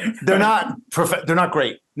 they're not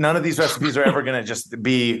great. None of these recipes are ever going to just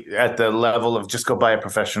be at the level of just go buy a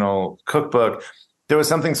professional cookbook. There was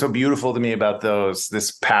something so beautiful to me about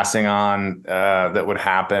this passing on that would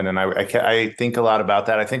happen. And I think a lot about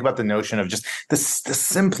that. I think about the notion of just the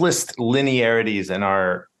simplest linearities in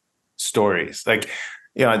our stories. Like,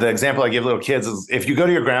 the example I give little kids is if you go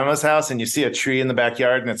to your grandma's house and you see a tree in the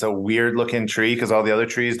backyard and it's a weird looking tree because all the other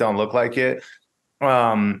trees don't look like it.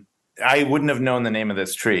 I wouldn't have known the name of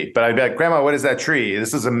this tree, but I'd be like, Grandma, what is that tree?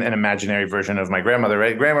 This is an imaginary version of my grandmother,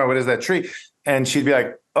 right? Grandma, what is that tree? And she'd be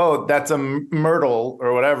like, oh, that's a myrtle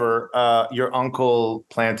or whatever. Your uncle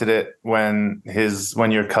planted it when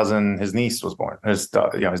your cousin, his niece was born, his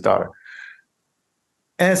daughter.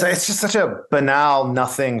 And it's just such a banal,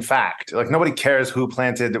 nothing fact. Like nobody cares who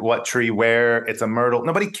planted what tree where. It's a myrtle.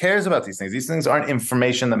 Nobody cares about these things. These things aren't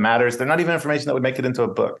information that matters. They're not even information that would make it into a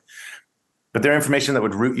book. But they're information that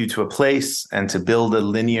would route you to a place and to build a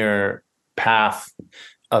linear path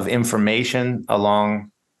of information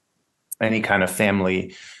along any kind of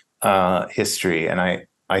family history, and I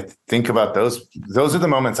think about those. Those are the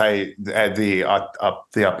moments I had the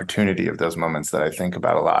opportunity of those moments that I think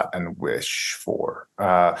about a lot and wish for.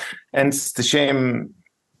 And it's the shame.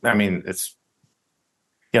 I mean, it's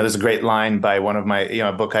there's a great line by one of my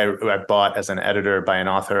a book I bought as an editor by an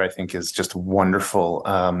author I think is just wonderful.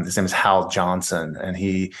 His name is Hal Johnson, and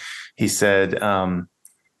he said.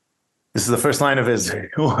 This is the first line of his.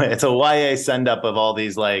 It's a YA send up of all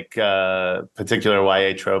these like particular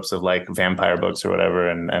YA tropes of like vampire books or whatever,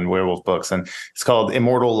 and werewolf books, and it's called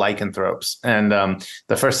Immortal Lycanthropes. And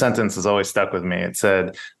the first sentence has always stuck with me. It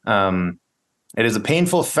said, "It is a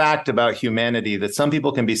painful fact about humanity that some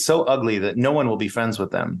people can be so ugly that no one will be friends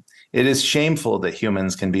with them. It is shameful that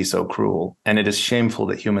humans can be so cruel, and it is shameful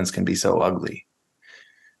that humans can be so ugly."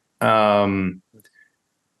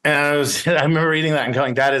 And I remember reading that and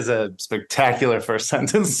going, that is a spectacular first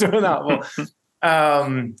sentence to a novel.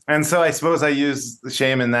 And so I suppose I use the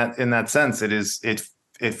shame in that sense.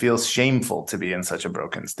 It feels shameful to be in such a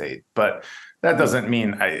broken state, but that doesn't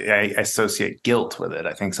mean I associate guilt with it.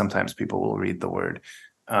 I think sometimes people will read the word,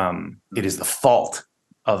 it is the fault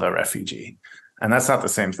of a refugee. And that's not the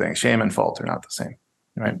same thing. Shame and fault are not the same,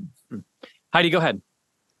 right? Heidi, go ahead.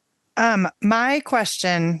 My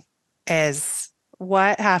question is,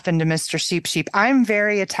 what happened to Mr. Sheep Sheep? I'm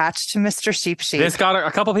very attached to Mr. Sheep Sheep. This got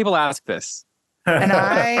a couple people ask this. And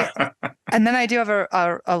then I do have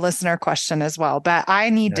a listener question as well, but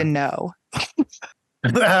I need to know.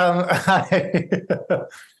 You're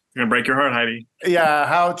gonna break your heart, Heidi. Yeah,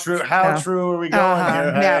 how true are we going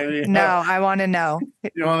here, Heidi? No, I want to know.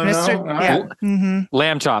 You want to know? Yeah. Mm-hmm.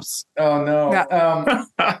 Lamb chops. Oh no.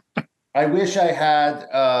 Yeah. I wish I had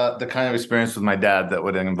the kind of experience with my dad that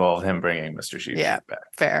would involve him bringing Mr. Sheep back.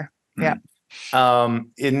 Fair. Yeah. Because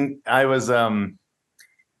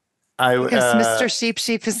Mr. Sheep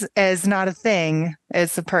Sheep is not a thing;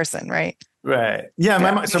 it's a person, right? Right. Yeah.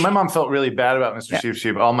 My mom felt really bad about Mr. Sheep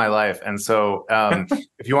Sheep all my life, and so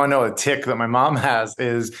if you want to know a tick that my mom has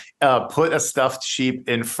is put a stuffed sheep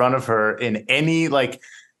in front of her in any like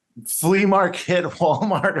flea market,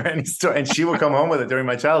 Walmart, or any store, and she would come home with it during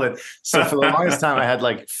my childhood. So for the longest time, I had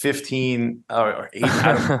like 15 or 8,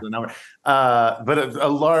 I don't know the number, but a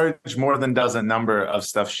large, more than dozen number of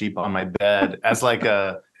stuffed sheep on my bed as like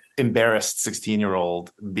a embarrassed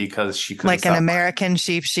 16-year-old because she couldn't like an American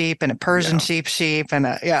sheep and a Persian sheep and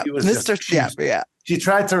She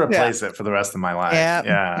tried to replace it for the rest of my life.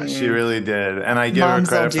 Yeah, she really did, and I give her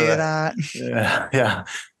credit for that. Yeah.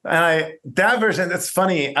 And that version, that's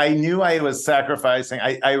funny. I knew I was sacrificing.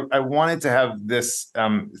 I wanted to have this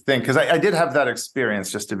thing because I did have that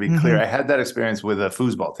experience. Just to be clear, I had that experience with a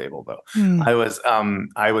foosball table, though.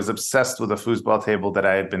 I was obsessed with a foosball table that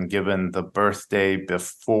I had been given the birthday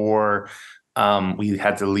before we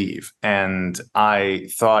had to leave, and I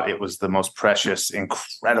thought it was the most precious,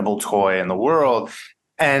 incredible toy in the world.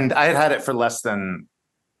 And I had had it for less than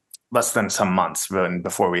some months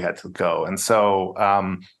before we had to go. And so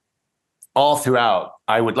all throughout,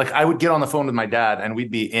 I would get on the phone with my dad, and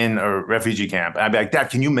we'd be in a refugee camp. I'd be like, "Dad,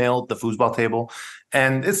 can you mail the foosball table?"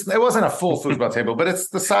 And it wasn't a full foosball table, but it's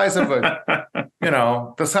the size of a,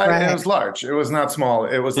 the size. Right. It was large. It was not small.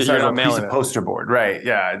 It was the size of a piece of poster board. Right.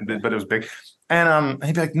 Yeah. But it was big. And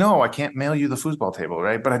he'd be like, "No, I can't mail you the foosball table,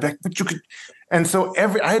 right?" But I'd be like, "But you could." And so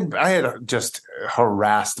I had just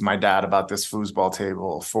harassed my dad about this foosball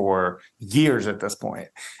table for years at this point,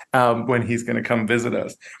 when he's going to come visit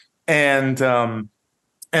us, and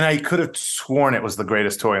I could have sworn it was the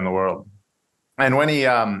greatest toy in the world. And when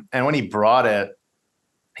he brought it,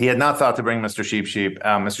 he had not thought to bring Mr. Sheep Sheep.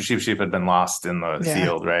 Mr. Sheep Sheep had been lost in the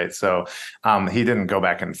field, right? So he didn't go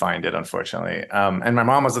back and find it, unfortunately. And my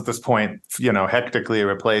mom was at this point, hectically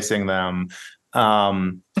replacing them.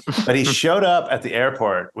 But he showed up at the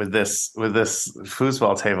airport with this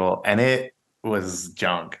foosball table, and it was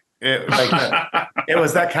junk. It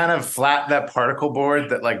was that kind of flat, that particle board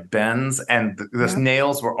that like bends, and the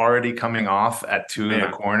nails were already coming off at two of the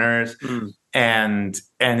corners. And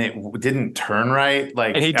it didn't turn right.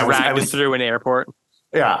 Like, and he dragged us through an airport.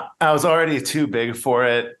 Yeah, I was already too big for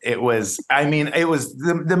it. It was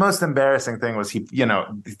the most embarrassing thing was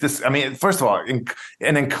first of all,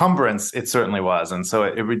 an encumbrance, it certainly was. And so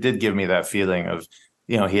it did give me that feeling of,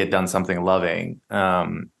 he had done something loving.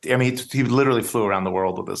 He literally flew around the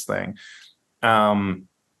world with this thing.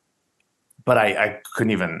 But I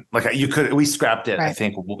couldn't even, we scrapped it, right. I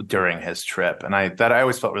think, during his trip. And I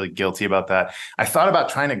always felt really guilty about that. I thought about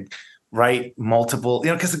trying to write multiple,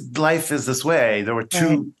 because life is this way. There were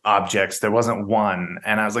two objects. There wasn't one.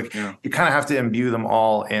 And I was like, you kind of have to imbue them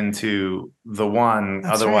all into the one.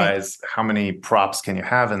 That's Otherwise, how many props can you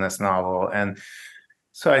have in this novel? And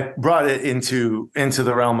So I brought it into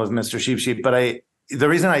the realm of Mr. Sheep Sheep, but the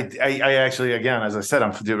reason I actually, again, as I said,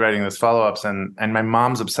 I'm writing this follow-ups, and my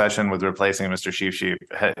mom's obsession with replacing Mr. Sheep Sheep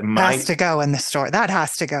has to go in the story. That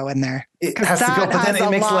has to go in there. It has to go, but then it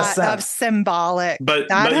makes less sense. Of symbolic. But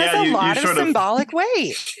has yeah, a lot of symbolic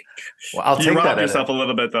weight. Well, I'll take that. You yourself a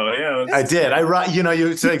little bit, though. Yeah, I did.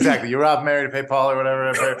 Exactly. You robbed Mary to pay Paul or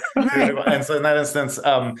whatever. Right. And so in that instance,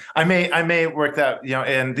 I may work that.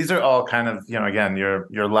 And these are all kind of again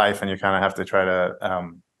your life, and you kind of have to try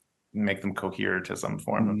to make them cohere to some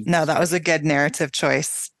form. No, that was a good narrative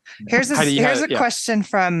choice. Here's a question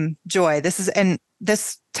from Joy.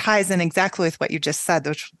 This ties in exactly with what you just said,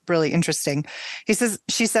 which is really interesting.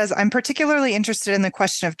 She says, I'm particularly interested in the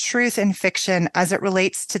question of truth in fiction as it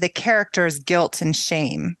relates to the character's guilt and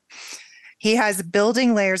shame. He has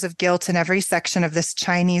building layers of guilt in every section of this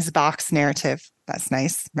Chinese box narrative. That's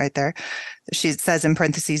nice right there. She says in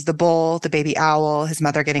parentheses, the bull, the baby owl, his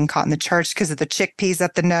mother getting caught in the church because of the chickpeas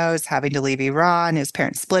up the nose, having to leave Iran, his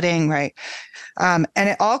parents splitting, right? And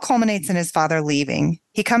it all culminates in his father leaving.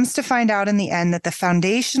 He comes to find out in the end that the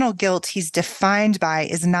foundational guilt he's defined by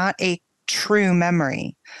is not a true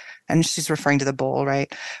memory. And she's referring to the bull,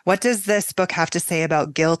 right? What does this book have to say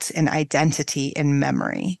about guilt and identity in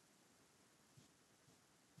memory?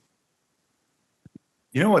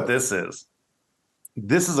 You know what this is?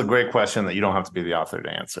 This is a great question that you don't have to be the author to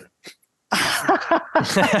answer.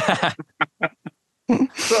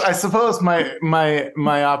 So I suppose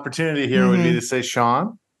my opportunity here would be to say,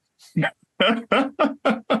 Sean. Yeah,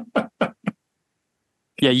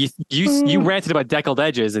 you ranted about deckled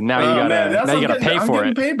edges, and now you gotta pay for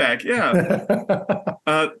it. Payback,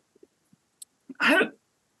 yeah.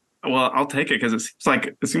 Well, I'll take it because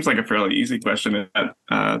it seems like a fairly easy question.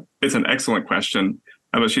 It's an excellent question,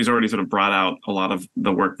 but she's already sort of brought out a lot of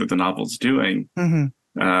the work that the novel's doing, and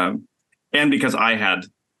because I had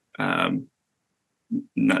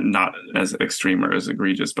not as extreme or as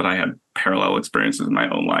egregious, but I had parallel experiences in my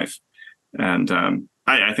own life, and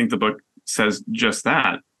I think the book says just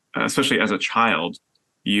that. Especially as a child,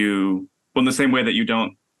 in the same way that you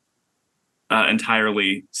don't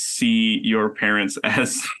entirely see your parents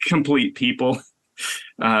as complete people.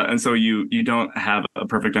 And so you don't have a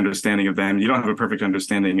perfect understanding of them. You don't have a perfect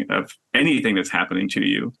understanding of anything that's happening to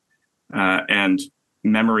you. And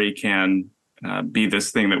memory can be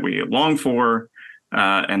this thing that we long for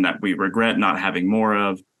and that we regret not having more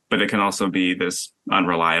of, but it can also be this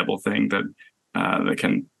unreliable thing that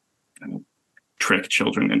can trick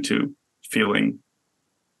children into feeling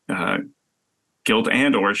guilt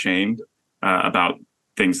and or shame about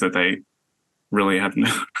things that they really have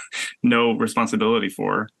no responsibility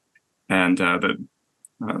for, and that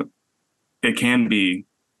it can be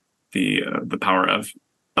the power of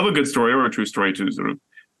a good story or a true story to sort of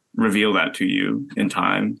reveal that to you in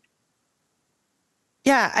time.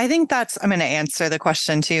 Yeah, I think I'm going to answer the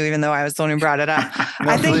question too, even though I was the one who brought it up. No,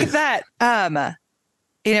 I think please. that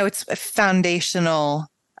it's a foundational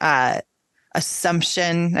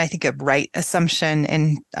assumption. I think a right assumption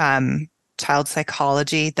in child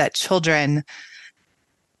psychology that children,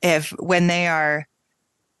 when they are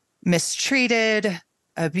mistreated,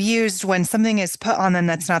 abused, when something is put on them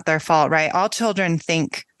that's not their fault, right? All children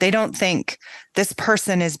they don't think this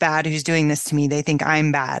person is bad who's doing this to me. They think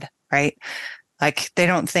I'm bad, right? Like they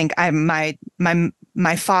don't think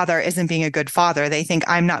my father isn't being a good father. They think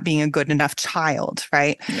I'm not being a good enough child,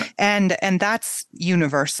 right? Yeah. And that's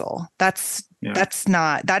universal. That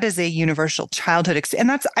is a universal childhood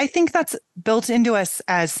experience. And I think that's built into us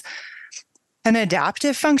as an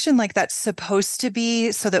adaptive function, like that's supposed to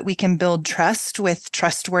be so that we can build trust with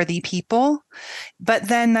trustworthy people. But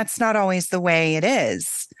then that's not always the way it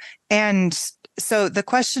is. And so the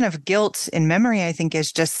question of guilt in memory, I think,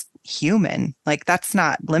 is just human. Like that's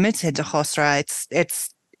not limited to Khosra.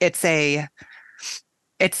 It's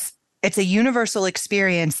a universal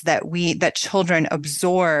experience that children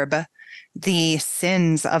absorb the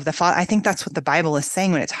sins of the father. I think that's what the Bible is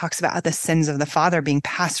saying when it talks about the sins of the father being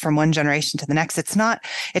passed from one generation to the next. It's not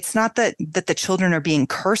that the children are being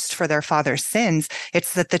cursed for their father's sins.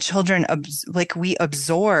 It's that the children, we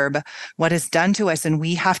absorb what is done to us, and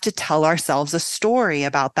we have to tell ourselves a story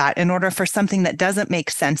about that in order for something that doesn't make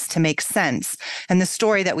sense to make sense. And the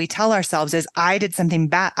story that we tell ourselves is, I did something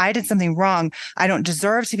bad. I did something wrong. I don't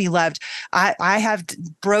deserve to be loved. I have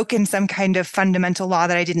broken some kind of fundamental law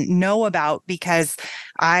that I didn't know about because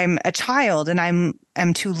I'm a child and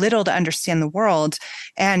I'm too little to understand the world.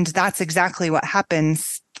 And that's exactly what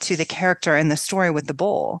happens to the character in the story with the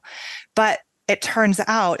bull. But it turns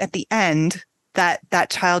out at the end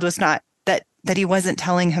that child was not, that he wasn't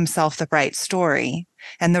telling himself the right story.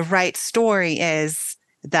 And the right story is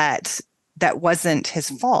that wasn't his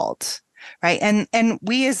fault. Right. And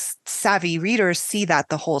we as savvy readers see that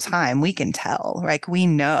the whole time. We can tell, like we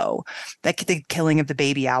know that the killing of the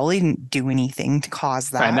baby owl, he didn't do anything to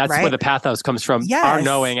cause that. Right, and that's right? where the pathos comes from. Yes. Our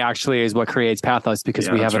knowing actually is what creates pathos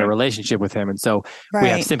because we have a relationship with him. And so we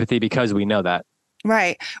have sympathy because we know that.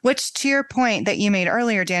 Right. Which, to your point that you made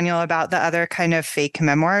earlier, Daniel, about the other kind of fake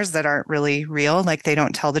memoirs that aren't really real, like they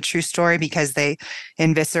don't tell the true story because they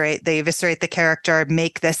eviscerate the character,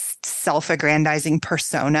 make this self-aggrandizing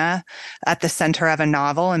persona at the center of a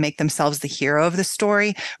novel and make themselves the hero of the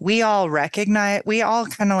story. We all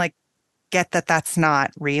kind of like get that that's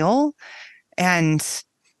not real. And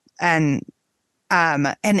in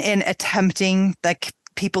attempting, like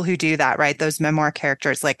people who do that, right, those memoir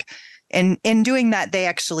characters, like in doing that, they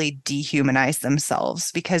actually dehumanize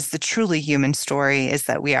themselves, because the truly human story is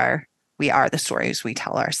that we are the stories we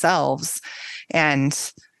tell ourselves. And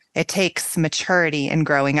it takes maturity and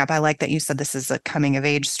growing up. I like that you said this is a coming of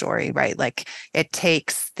age story, right? Like it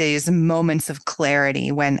takes these moments of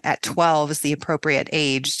clarity when at 12 is the appropriate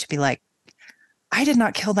age to be like, I did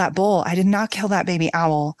not kill that bull. I did not kill that baby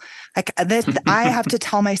owl. Like that, I have to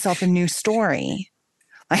tell myself a new story.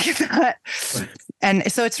 Like that. And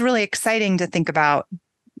so it's really exciting to think about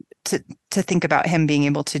him being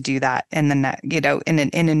able to do that in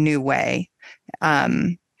a new way,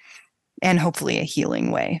 and hopefully a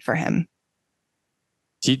healing way for him.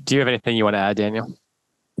 Do you have anything you want to add, Daniel?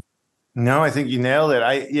 No, I think you nailed it.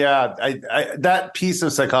 I that piece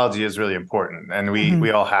of psychology is really important, and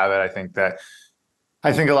we all have it.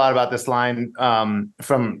 I think a lot about this line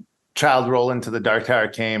from Child Roll Into the Dark Tower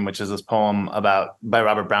Came, which is this poem by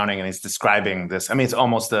Robert Browning, and he's describing this. I mean, it's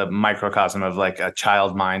almost a microcosm of like a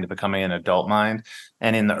child mind becoming an adult mind.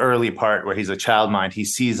 And in the early part where he's a child mind, he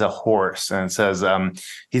sees a horse, and it says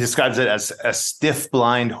he describes it as a stiff,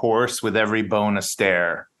 blind horse with every bone a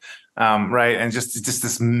stare. Right, and just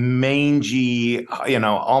this mangy,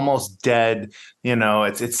 almost dead.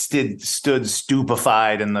 It stood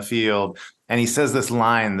stupefied in the field. And he says this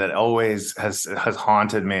line that always has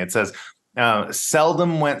haunted me. It says,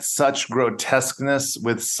 seldom went such grotesqueness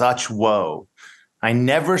with such woe. I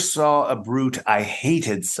never saw a brute I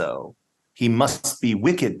hated so. He must be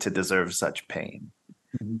wicked to deserve such pain.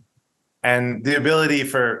 Mm-hmm. And the ability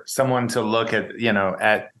for someone to look at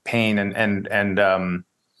pain and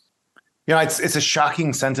it's a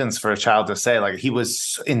shocking sentence for a child to say, like, he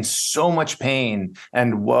was in so much pain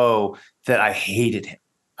and woe that I hated him.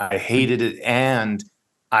 I hated it, and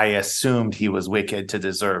I assumed he was wicked to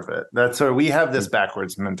deserve it. That's where we have this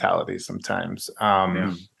backwards mentality sometimes.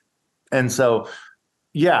 And so,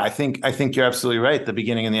 I think you're absolutely right. The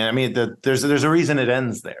beginning and the end. I mean, there's a reason it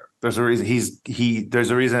ends there. There's a reason there's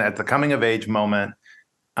a reason at the coming of age moment.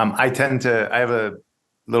 I have a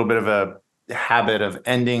little bit of a habit of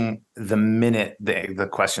ending the minute the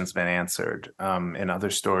question's been answered. In other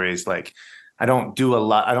stories, like I don't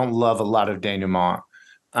love a lot of denouement.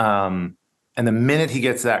 And the minute he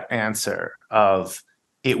gets that answer of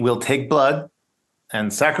it will take blood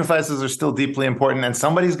and sacrifices are still deeply important, and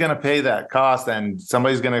somebody's going to pay that cost, and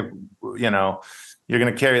somebody's going to, you're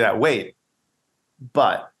going to carry that weight,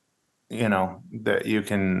 but that you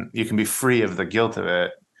can be free of the guilt of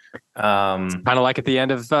it. Kind of like at the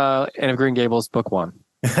end of Green Gables book 1.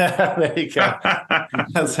 There you go.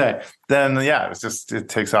 That's right. Then it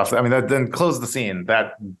takes off. I mean, then close the scene.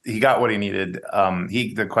 That he got what he needed.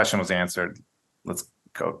 The question was answered. Let's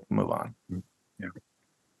go move on. Yeah.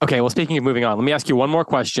 Okay. Well, speaking of moving on, let me ask you one more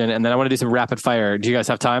question, and then I want to do some rapid fire. Do you guys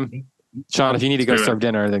have time? Sean, if you need to go serve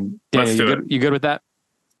dinner, then Daniel, you good with that?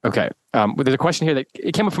 Okay. There's a question here that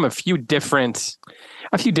it came up from a few different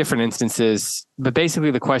instances, but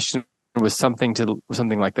basically the question was something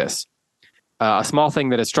like this. A small thing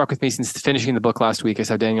that has struck with me since finishing the book last week is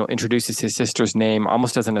how Daniel introduces his sister's name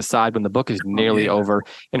almost as an aside when the book is nearly over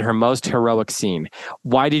in her most heroic scene.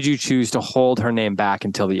 Why did you choose to hold her name back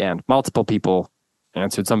until the end? Multiple people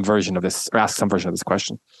answered some version of this, or asked some version of this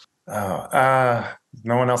question. No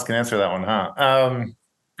one else can answer that one, huh?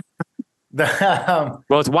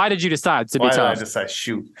 Well, it's why did you decide to be tough? Why did I decide?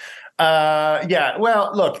 Shoot.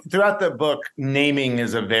 Well, look, throughout the book, naming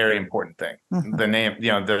is a very important thing. Mm-hmm. The name,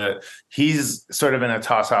 he's sort of in a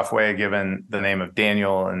toss-off way given the name of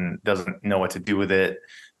Daniel and doesn't know what to do with it.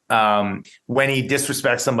 When he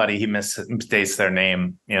disrespects somebody, he misstates their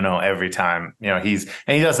name, every time. He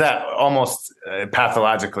does that almost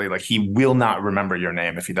pathologically. Like, he will not remember your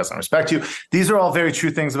name if he doesn't respect you. These are all very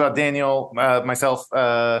true things about Daniel. Myself,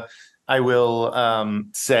 I will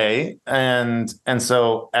say, and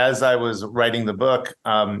so as I was writing the book,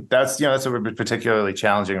 that's a particularly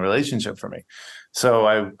challenging relationship for me.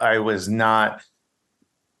 So I was not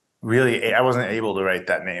really, I wasn't able to write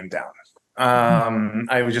that name down.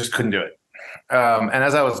 I just couldn't do it. And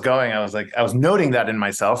as I was going, I was noting that in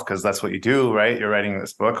myself, because that's what you do, right? You're writing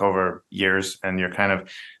this book over years, and you're kind of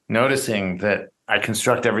noticing that I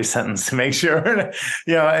construct every sentence to make sure, and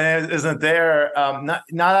it isn't there. Not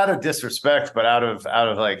out of disrespect, but out of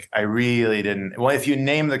like, I really didn't. Well, if you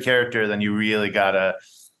name the character, then you really gotta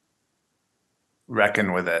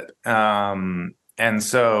reckon with it. And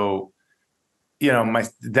so,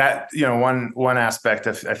 one aspect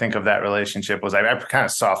of, I think, of that relationship was I kind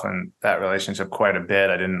of softened that relationship quite a bit.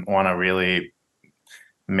 I didn't want to really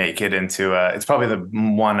make it into it's probably the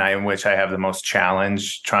one in which I have the most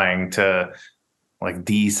challenge, trying to like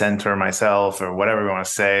decenter myself, or whatever you want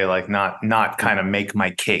to say, like not kind of make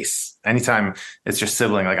my case. Anytime it's your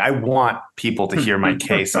sibling, like, I want people to hear my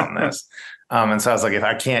case on this. And so I was like,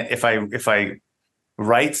 if I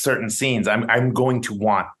write certain scenes, I'm going to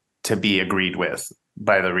want to be agreed with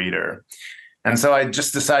by the reader. And so I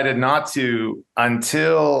just decided not to,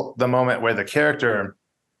 until the moment where the character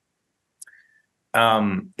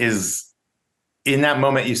is in that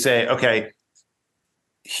moment. You say, okay,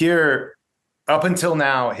 here, up until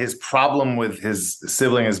now, his problem with his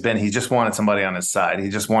sibling has been he just wanted somebody on his side. He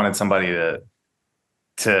just wanted somebody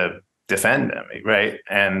to defend him, right?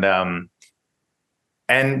 And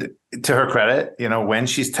to her credit, when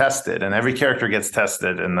she's tested, and every character gets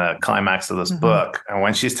tested in the climax of this book, and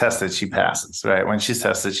when she's tested, she passes, right? When she's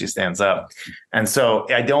tested, she stands up. And so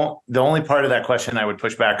the only part of that question I would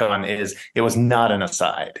push back on is it was not an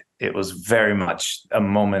aside. It was very much a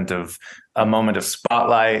moment of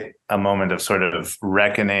spotlight, a moment of sort of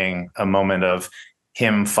reckoning, a moment of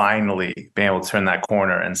him finally being able to turn that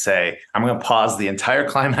corner and say, I'm going to pause the entire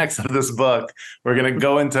climax of this book. We're going to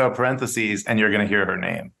go into a parentheses, and you're going to hear her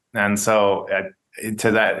name. And so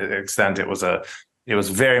to that extent, it was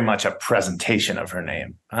very much a presentation of her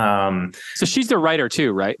name. So she's the writer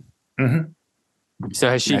too, right? Mm-hmm. So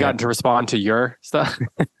has she gotten to respond to your stuff?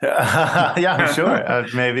 Yeah, I'm sure.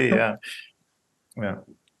 Maybe. Yeah. Yeah.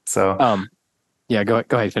 So, yeah, go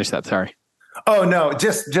ahead. Finish that. Sorry. Oh no,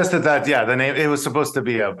 just that. Yeah, the name. It was supposed to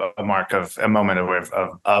be a mark of a moment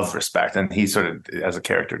of respect, and he sort of, as a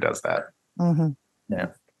character, does that. Mm-hmm. Yeah.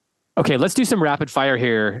 Okay, let's do some rapid fire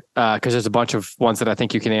here, because there's a bunch of ones that I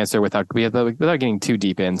think you can answer without getting too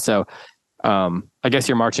deep in. So, I guess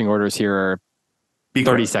your marching orders here are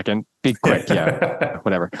 30 second. Be quick, yeah,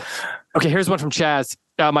 whatever. Okay, here's one from Chaz.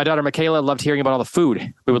 My daughter Michaela loved hearing about all the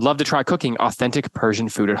food. We would love to try cooking authentic Persian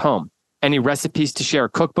food at home. Any recipes to share,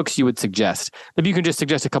 cookbooks you would suggest? Maybe you can just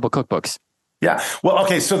suggest a couple cookbooks. Yeah. Well,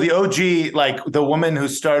 okay. So the OG, like the woman who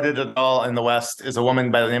started it all in the West, is a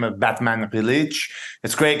woman by the name of Batman Pilic.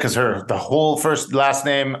 It's great because the whole last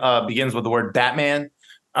name begins with the word Batman.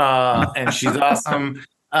 And she's awesome.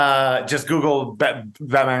 Just Google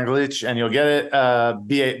Batman Glitch and you'll get it.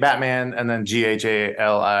 Batman and then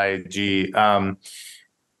Ghalig.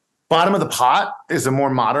 Bottom of the Pot is a more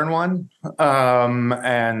modern one,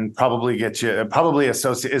 and probably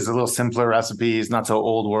associate is a little simpler recipes, not so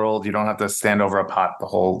old world. You don't have to stand over a pot a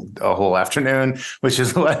whole afternoon, which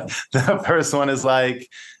is what the first one is like.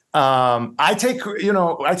 I take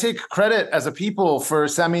credit as a people for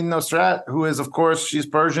Samin Nosrat, who is, of course, she's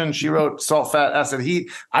Persian. She wrote Salt, Fat, Acid,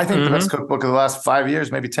 Heat. I think the best cookbook of the last 5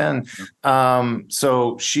 years, maybe 10.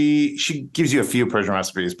 So she gives you a few Persian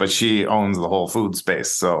recipes, but she owns the whole food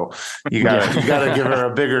space. So you gotta give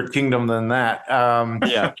her a bigger kingdom than that.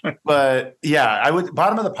 But yeah,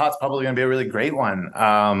 Bottom of the Pot's probably going to be a really great one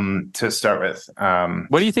to start with.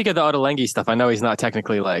 What do you think of the Ottolenghi stuff? I know he's not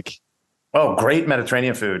technically like. Oh, great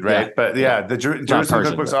Mediterranean food, right? Yeah, but yeah, the Jerusalem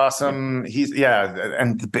cookbook's awesome. Yeah.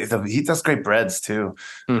 And he does great breads too.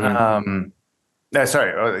 Mm-hmm. The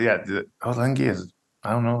Ottolenghi is,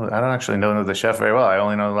 I don't know. I don't actually know the chef very well. I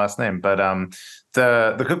only know the last name, but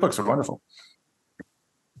the cookbooks are wonderful.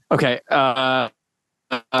 Okay.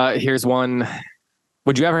 Here's one.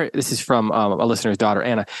 Would you ever? This is from a listener's daughter,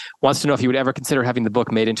 Anna, wants to know if you would ever consider having the book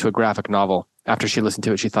made into a graphic novel. After she listened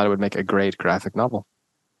to it, she thought it would make a great graphic novel.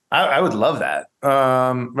 I would love that.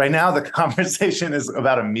 Right now, the conversation is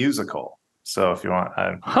about a musical. So if you want,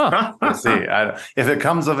 let's see. If it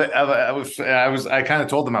comes of it, I kind of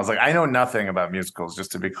told them, I was like, I know nothing about musicals,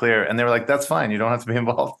 just to be clear. And they were like, that's fine. You don't have to be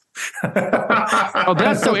involved. Oh,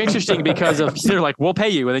 that's so interesting because they're like, we'll pay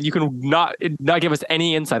you. And then you can not give us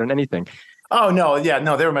any insight on anything. Oh no, yeah,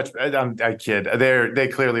 no, they were much. I kid. They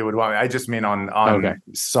clearly would want me. I just mean on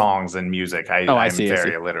songs and music. I'm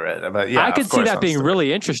very illiterate, but yeah, I could see that being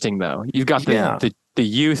really interesting though. You've got the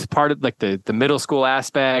youth part of like the middle school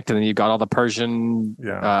aspect, and then you've got all the Persian,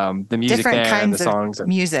 the music different there kinds and the songs of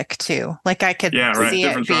music too. Like I could see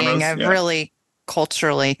it being a really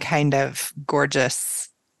culturally kind of gorgeous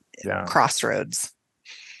crossroads.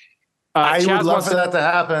 I would Chaz love wants for that to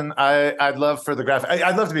happen. I'd love for the graphic.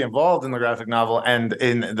 I'd love to be involved in the graphic novel and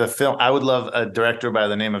in the film. I would love a director by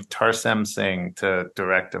the name of Tarsem Singh to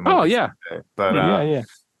direct a movie. Oh, yeah. someday. But yeah.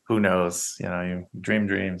 who knows? You dream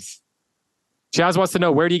dreams. Chaz wants to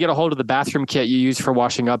know, where do you get a hold of the bathroom kit you use for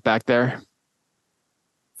washing up back there?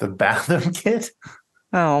 The bathroom kit?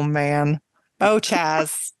 Oh man. Oh,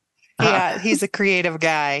 Chaz. Yeah, he's a creative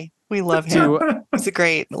guy. We love him. He's a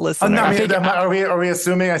great listener. Are we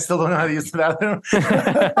assuming I still don't know how to use the bathroom?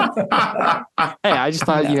 Hey, I just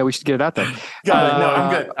thought we should get it out there. Got it. No, I'm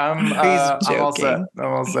good. I'm all set. joking. I'm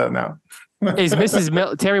all set now. Is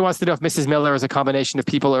Mrs. Terry wants to know if Mrs. Miller is a combination of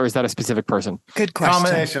people or is that a specific person? Good question.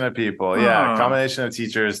 Combination of people, combination of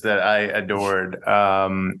teachers that I adored,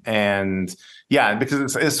 and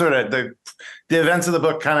because it's sort of the events of the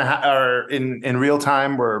book kind of are in real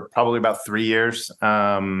time. Were probably about 3 years,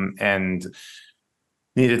 and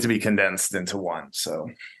needed to be condensed into one. So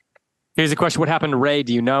Here's a question: what happened to Ray?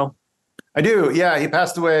 Do you know? I do. Yeah, he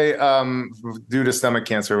passed away due to stomach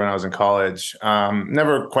cancer when I was in college.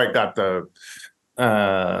 Never quite got the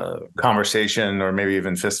conversation or maybe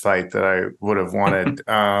even fist fight that I would have wanted.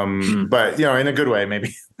 But in a good way,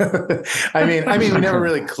 maybe. I mean, we never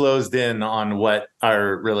really closed in on what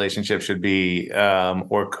our relationship should be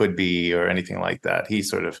or could be or anything like that. He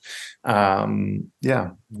sort of,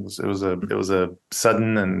 it was a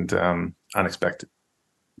sudden and unexpected.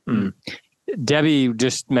 Debbie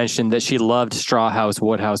just mentioned that she loved Straw House,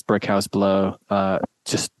 Wood House, Brick House Below.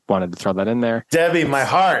 Just wanted to throw that in there. Debbie, my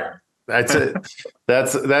heart. That's it.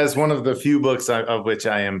 That is one of the few books of which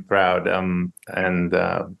I am proud. And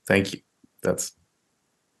thank you.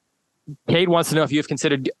 Kate wants to know if you have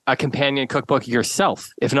considered a companion cookbook yourself.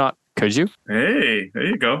 If not, could you? Hey, there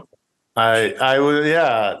you go. I would,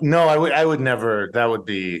 yeah. No, I would never. That would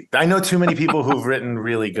be. I know too many people who've written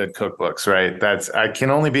really good cookbooks. Right. I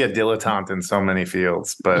can only be a dilettante in so many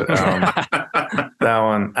fields. But that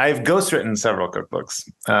one, I've ghostwritten several cookbooks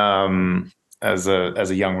as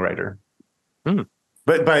a young writer.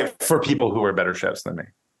 But for people who are better chefs than me.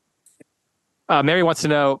 Mary wants to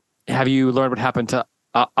know: have you learned what happened to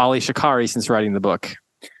Ali Shikari since writing the book?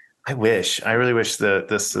 I really wish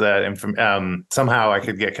that somehow I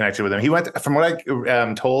could get connected with him. He went, from what I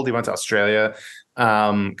told, he went to Australia,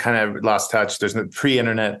 kind of lost touch. There's no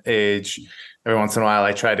pre-internet age. Every once in a while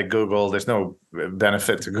I try to Google. There's no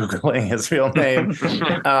benefit to Googling his real name.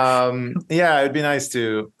 It'd be nice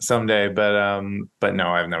to someday, but no,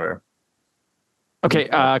 I've never. Okay,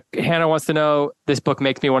 Hannah wants to know, this book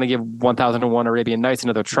makes me want to give 1001 Arabian Nights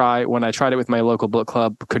another try. When I tried it with my local book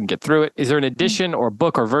club, couldn't get through it. Is there an edition or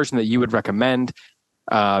book or version that you would recommend?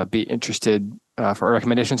 Be interested for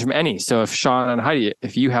recommendations from any. So if Sean and Heidi,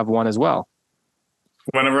 if you have one as well.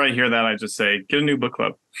 Whenever I hear that, I just say, get a new book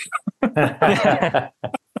club.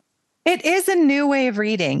 It is a new way of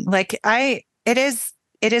reading.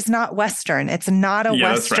 It is not Western. It's not a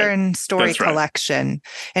Western story collection.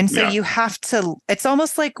 And so you have to, it's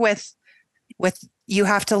almost like you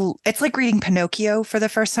have to, it's like reading Pinocchio for the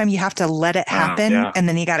first time. You have to let it happen and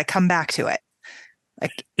then you got to come back to it.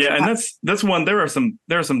 And that's one. There are some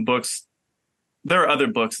books. There are other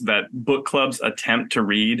books that book clubs attempt to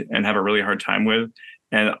read and have a really hard time with.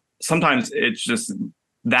 And sometimes it's just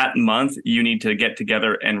that month you need to get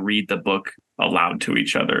together and read the book aloud to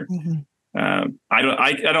each other. Mm-hmm. I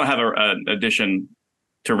don't have an edition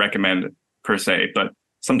to recommend per se, but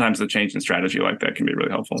sometimes a change in strategy like that can be really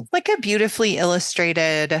helpful. Like a beautifully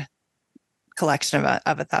illustrated collection of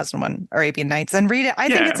 1001 Arabian Nights, and read it. I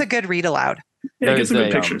think it's a good read aloud. Yeah, get some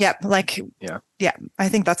good pictures. Yeah. I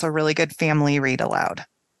think that's a really good family read aloud.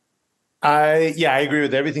 I agree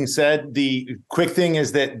with everything said. The quick thing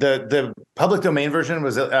is that the public domain version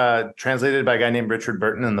was translated by a guy named Richard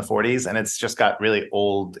Burton in the 40s, and it's just got really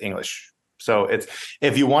old English. So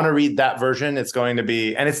if you want to read that version, it's going to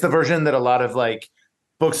be, and it's the version that a lot of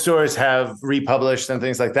bookstores have republished and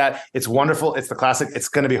things like that. It's wonderful. It's the classic. It's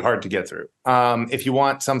going to be hard to get through. If you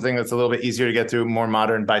want something that's a little bit easier to get through, more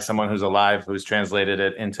modern, by someone who's alive, who's translated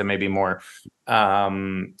it into maybe more, I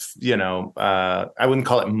wouldn't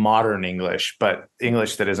call it modern English, but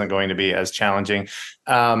English that isn't going to be as challenging.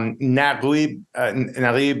 Narib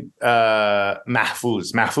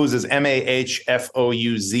Mahfouz. Mahfouz is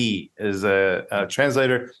Mahfouz, is a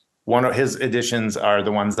translator. One of his editions are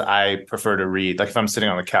the ones that I prefer to read. Like if I'm sitting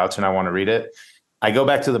on the couch and I want to read it, I go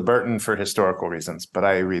back to the Burton for historical reasons, but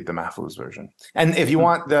I read the Mahfouz version. And if you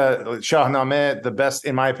want the Shahnameh, the best,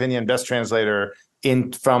 in my opinion, best translator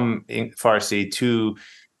from Farsi to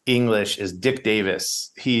English is Dick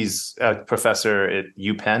Davis. He's a professor at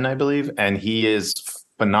UPenn, I believe, and he is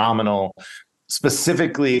phenomenal,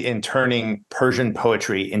 specifically in turning Persian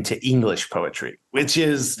poetry into English poetry, which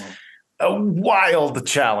is a wild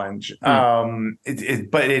challenge.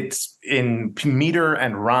 But it's in meter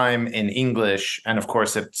and rhyme in English, and of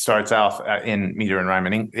course it starts off in meter and rhyme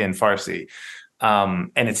in Farsi,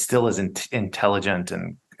 and it still is intelligent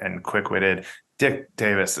and quick-witted. Dick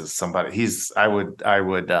Davis is somebody.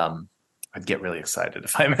 I'd get really excited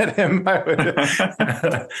if I met him. I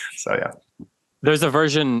would. So yeah. There's a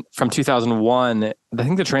version from 2001. I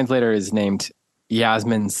think the translator is named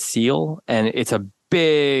Yasmin Seal, and it's a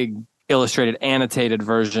big illustrated, annotated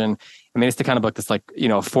version. I mean, it's the kind of book that's like,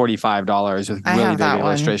 $45 with really big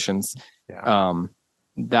illustrations. Yeah.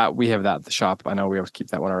 That we have that at the shop. I know we always keep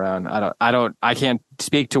that one around. I can't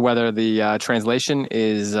speak to whether the translation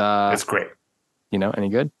is it's great. Any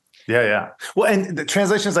good? Yeah. Well, and the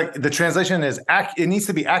translation is it needs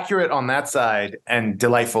to be accurate on that side and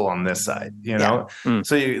delightful on this side,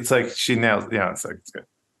 So it's like she nails, it's good.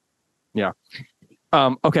 Yeah.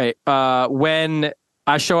 Okay. When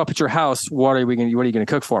I show up at your house, what are you going to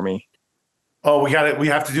cook for me? Oh, we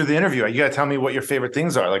have to do the interview. You got to tell me what your favorite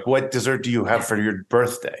things are. Like, what dessert do you have for your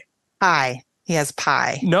birthday? Pie. He has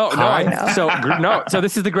pie. No. So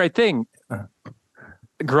this is the great thing.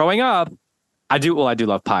 Growing up, I do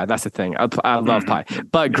love pie. That's the thing. I love pie.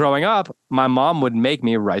 But growing up, my mom would make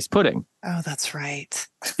me rice pudding. Oh, that's right.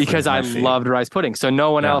 Because I loved rice pudding. So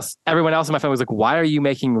everyone else in my family was like, why are you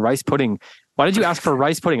making rice pudding? Why did you ask for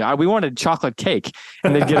rice pudding? We wanted chocolate cake.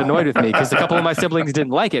 And they'd get annoyed with me because a couple of my siblings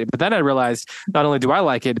didn't like it. But then I realized not only do I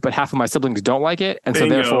like it, but half of my siblings don't like it. And so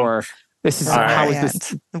therefore, this is how is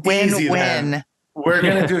this? Win-win. We're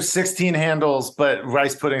going to do 16 handles, but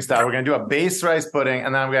rice pudding style. We're going to do a base rice pudding,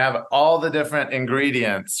 and then we're going to have all the different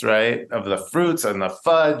ingredients, right? Of the fruits and the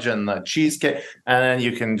fudge and the cheesecake. And then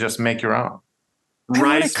you can just make your own.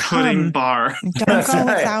 Rice pudding bar. Don't go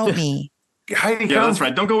without me. Heidi, that's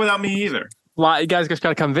right. Don't go without me either. Well, you guys just got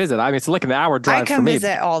to come visit. I mean, it's like an hour drive for me. I come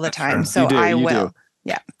visit all the time, so I will. Do.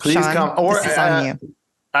 Yeah. Please Sean, come. Or this is on you.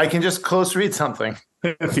 I can just close read something.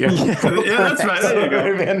 Yeah, that's right.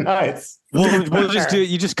 There you go. Nice. We'll just do.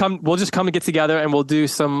 You just come. We'll just come and get together, and we'll do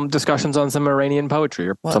some discussions on some Iranian poetry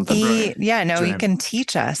or something. You can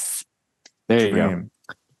teach us. There you go.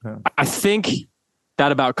 Yeah. I think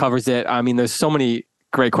that about covers it. I mean, there's so many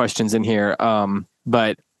great questions in here,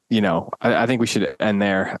 but I think we should end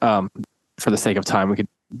there. For the sake of time, we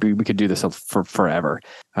could do this for forever.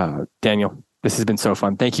 Daniel, this has been so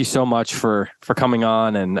fun. Thank you so much for coming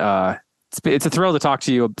on, and it's a thrill to talk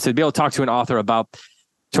to you, to be able to talk to an author about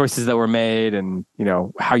choices that were made, and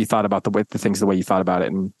how you thought about the things the way you thought about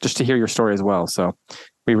it, and just to hear your story as well. So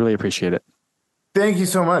we really appreciate it. Thank you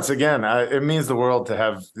so much. Again, it means the world to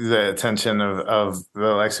have the attention of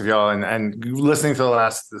the likes of y'all, and listening to the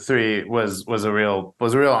last three was a real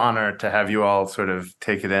honor to have you all sort of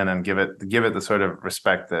take it in and give it the sort of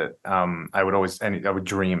respect that I would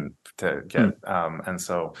dream to get. And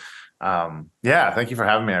so, thank you for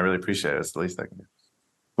having me. I really appreciate it. It's the least I can do.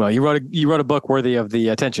 Well, you wrote a book worthy of the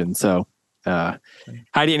attention. So,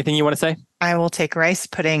 Heidi, anything you want to say? I will take rice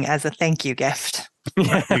pudding as a thank you gift.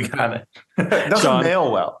 You got it. Doesn't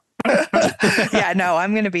mail well. Yeah, no,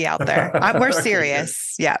 I'm going to be out there. We're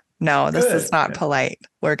serious. Yeah, no, this is not polite.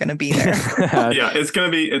 We're going to be there. Yeah, it's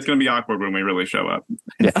going to be awkward when we really show up.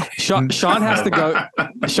 Yeah, Sean has to go.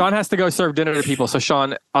 Sean has to go serve dinner to people. So,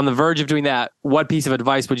 Sean, on the verge of doing that, what piece of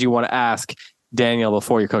advice would you want to ask Daniel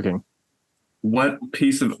before you're cooking? Well,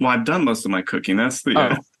 I've done most of my cooking. That's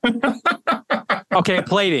the. Okay,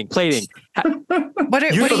 plating. What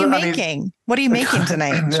are you making? What are you making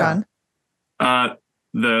tonight, Sean?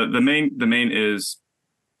 The main is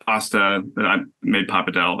pasta that I made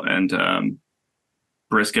pappardelle and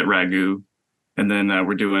brisket ragu, and then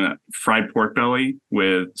we're doing a fried pork belly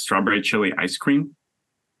with strawberry chili ice cream.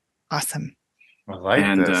 Awesome. I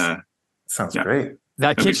like this. Sounds great.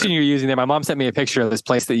 That kitchen you're using there, my mom sent me a picture of this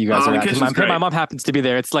place that you guys are at. My mom happens to be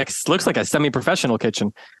there. It's looks like a semi-professional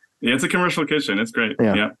kitchen. Yeah, it's a commercial kitchen. It's great.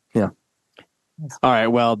 Yeah. All right.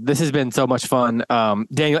 Well, this has been so much fun.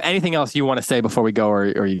 Daniel, anything else you want to say before we go, or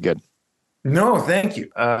are you good? No, thank you.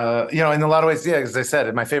 In a lot of ways, as I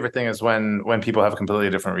said, my favorite thing is when people have completely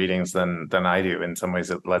different readings than I do. In some ways,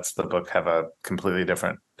 it lets the book have a completely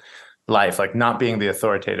different life. Like, not being the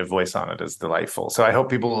authoritative voice on it is delightful. So I hope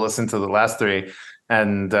people will listen to the last three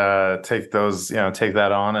and take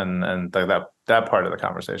that on and that part of the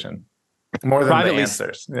conversation. More than the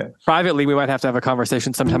answers. Yeah. Privately, we might have to have a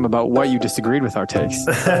conversation sometime about what you disagreed with our takes.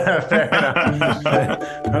 Fair enough.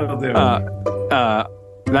 That'll do.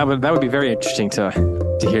 that would be very interesting to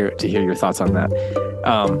hear your thoughts on that.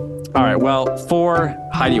 All right. Well, for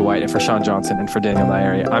Heidi White and for Sean Johnson and for Daniel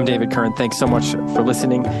Nayeri, I'm David Kern. Thanks so much for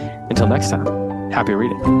listening. Until next time, happy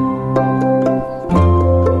reading.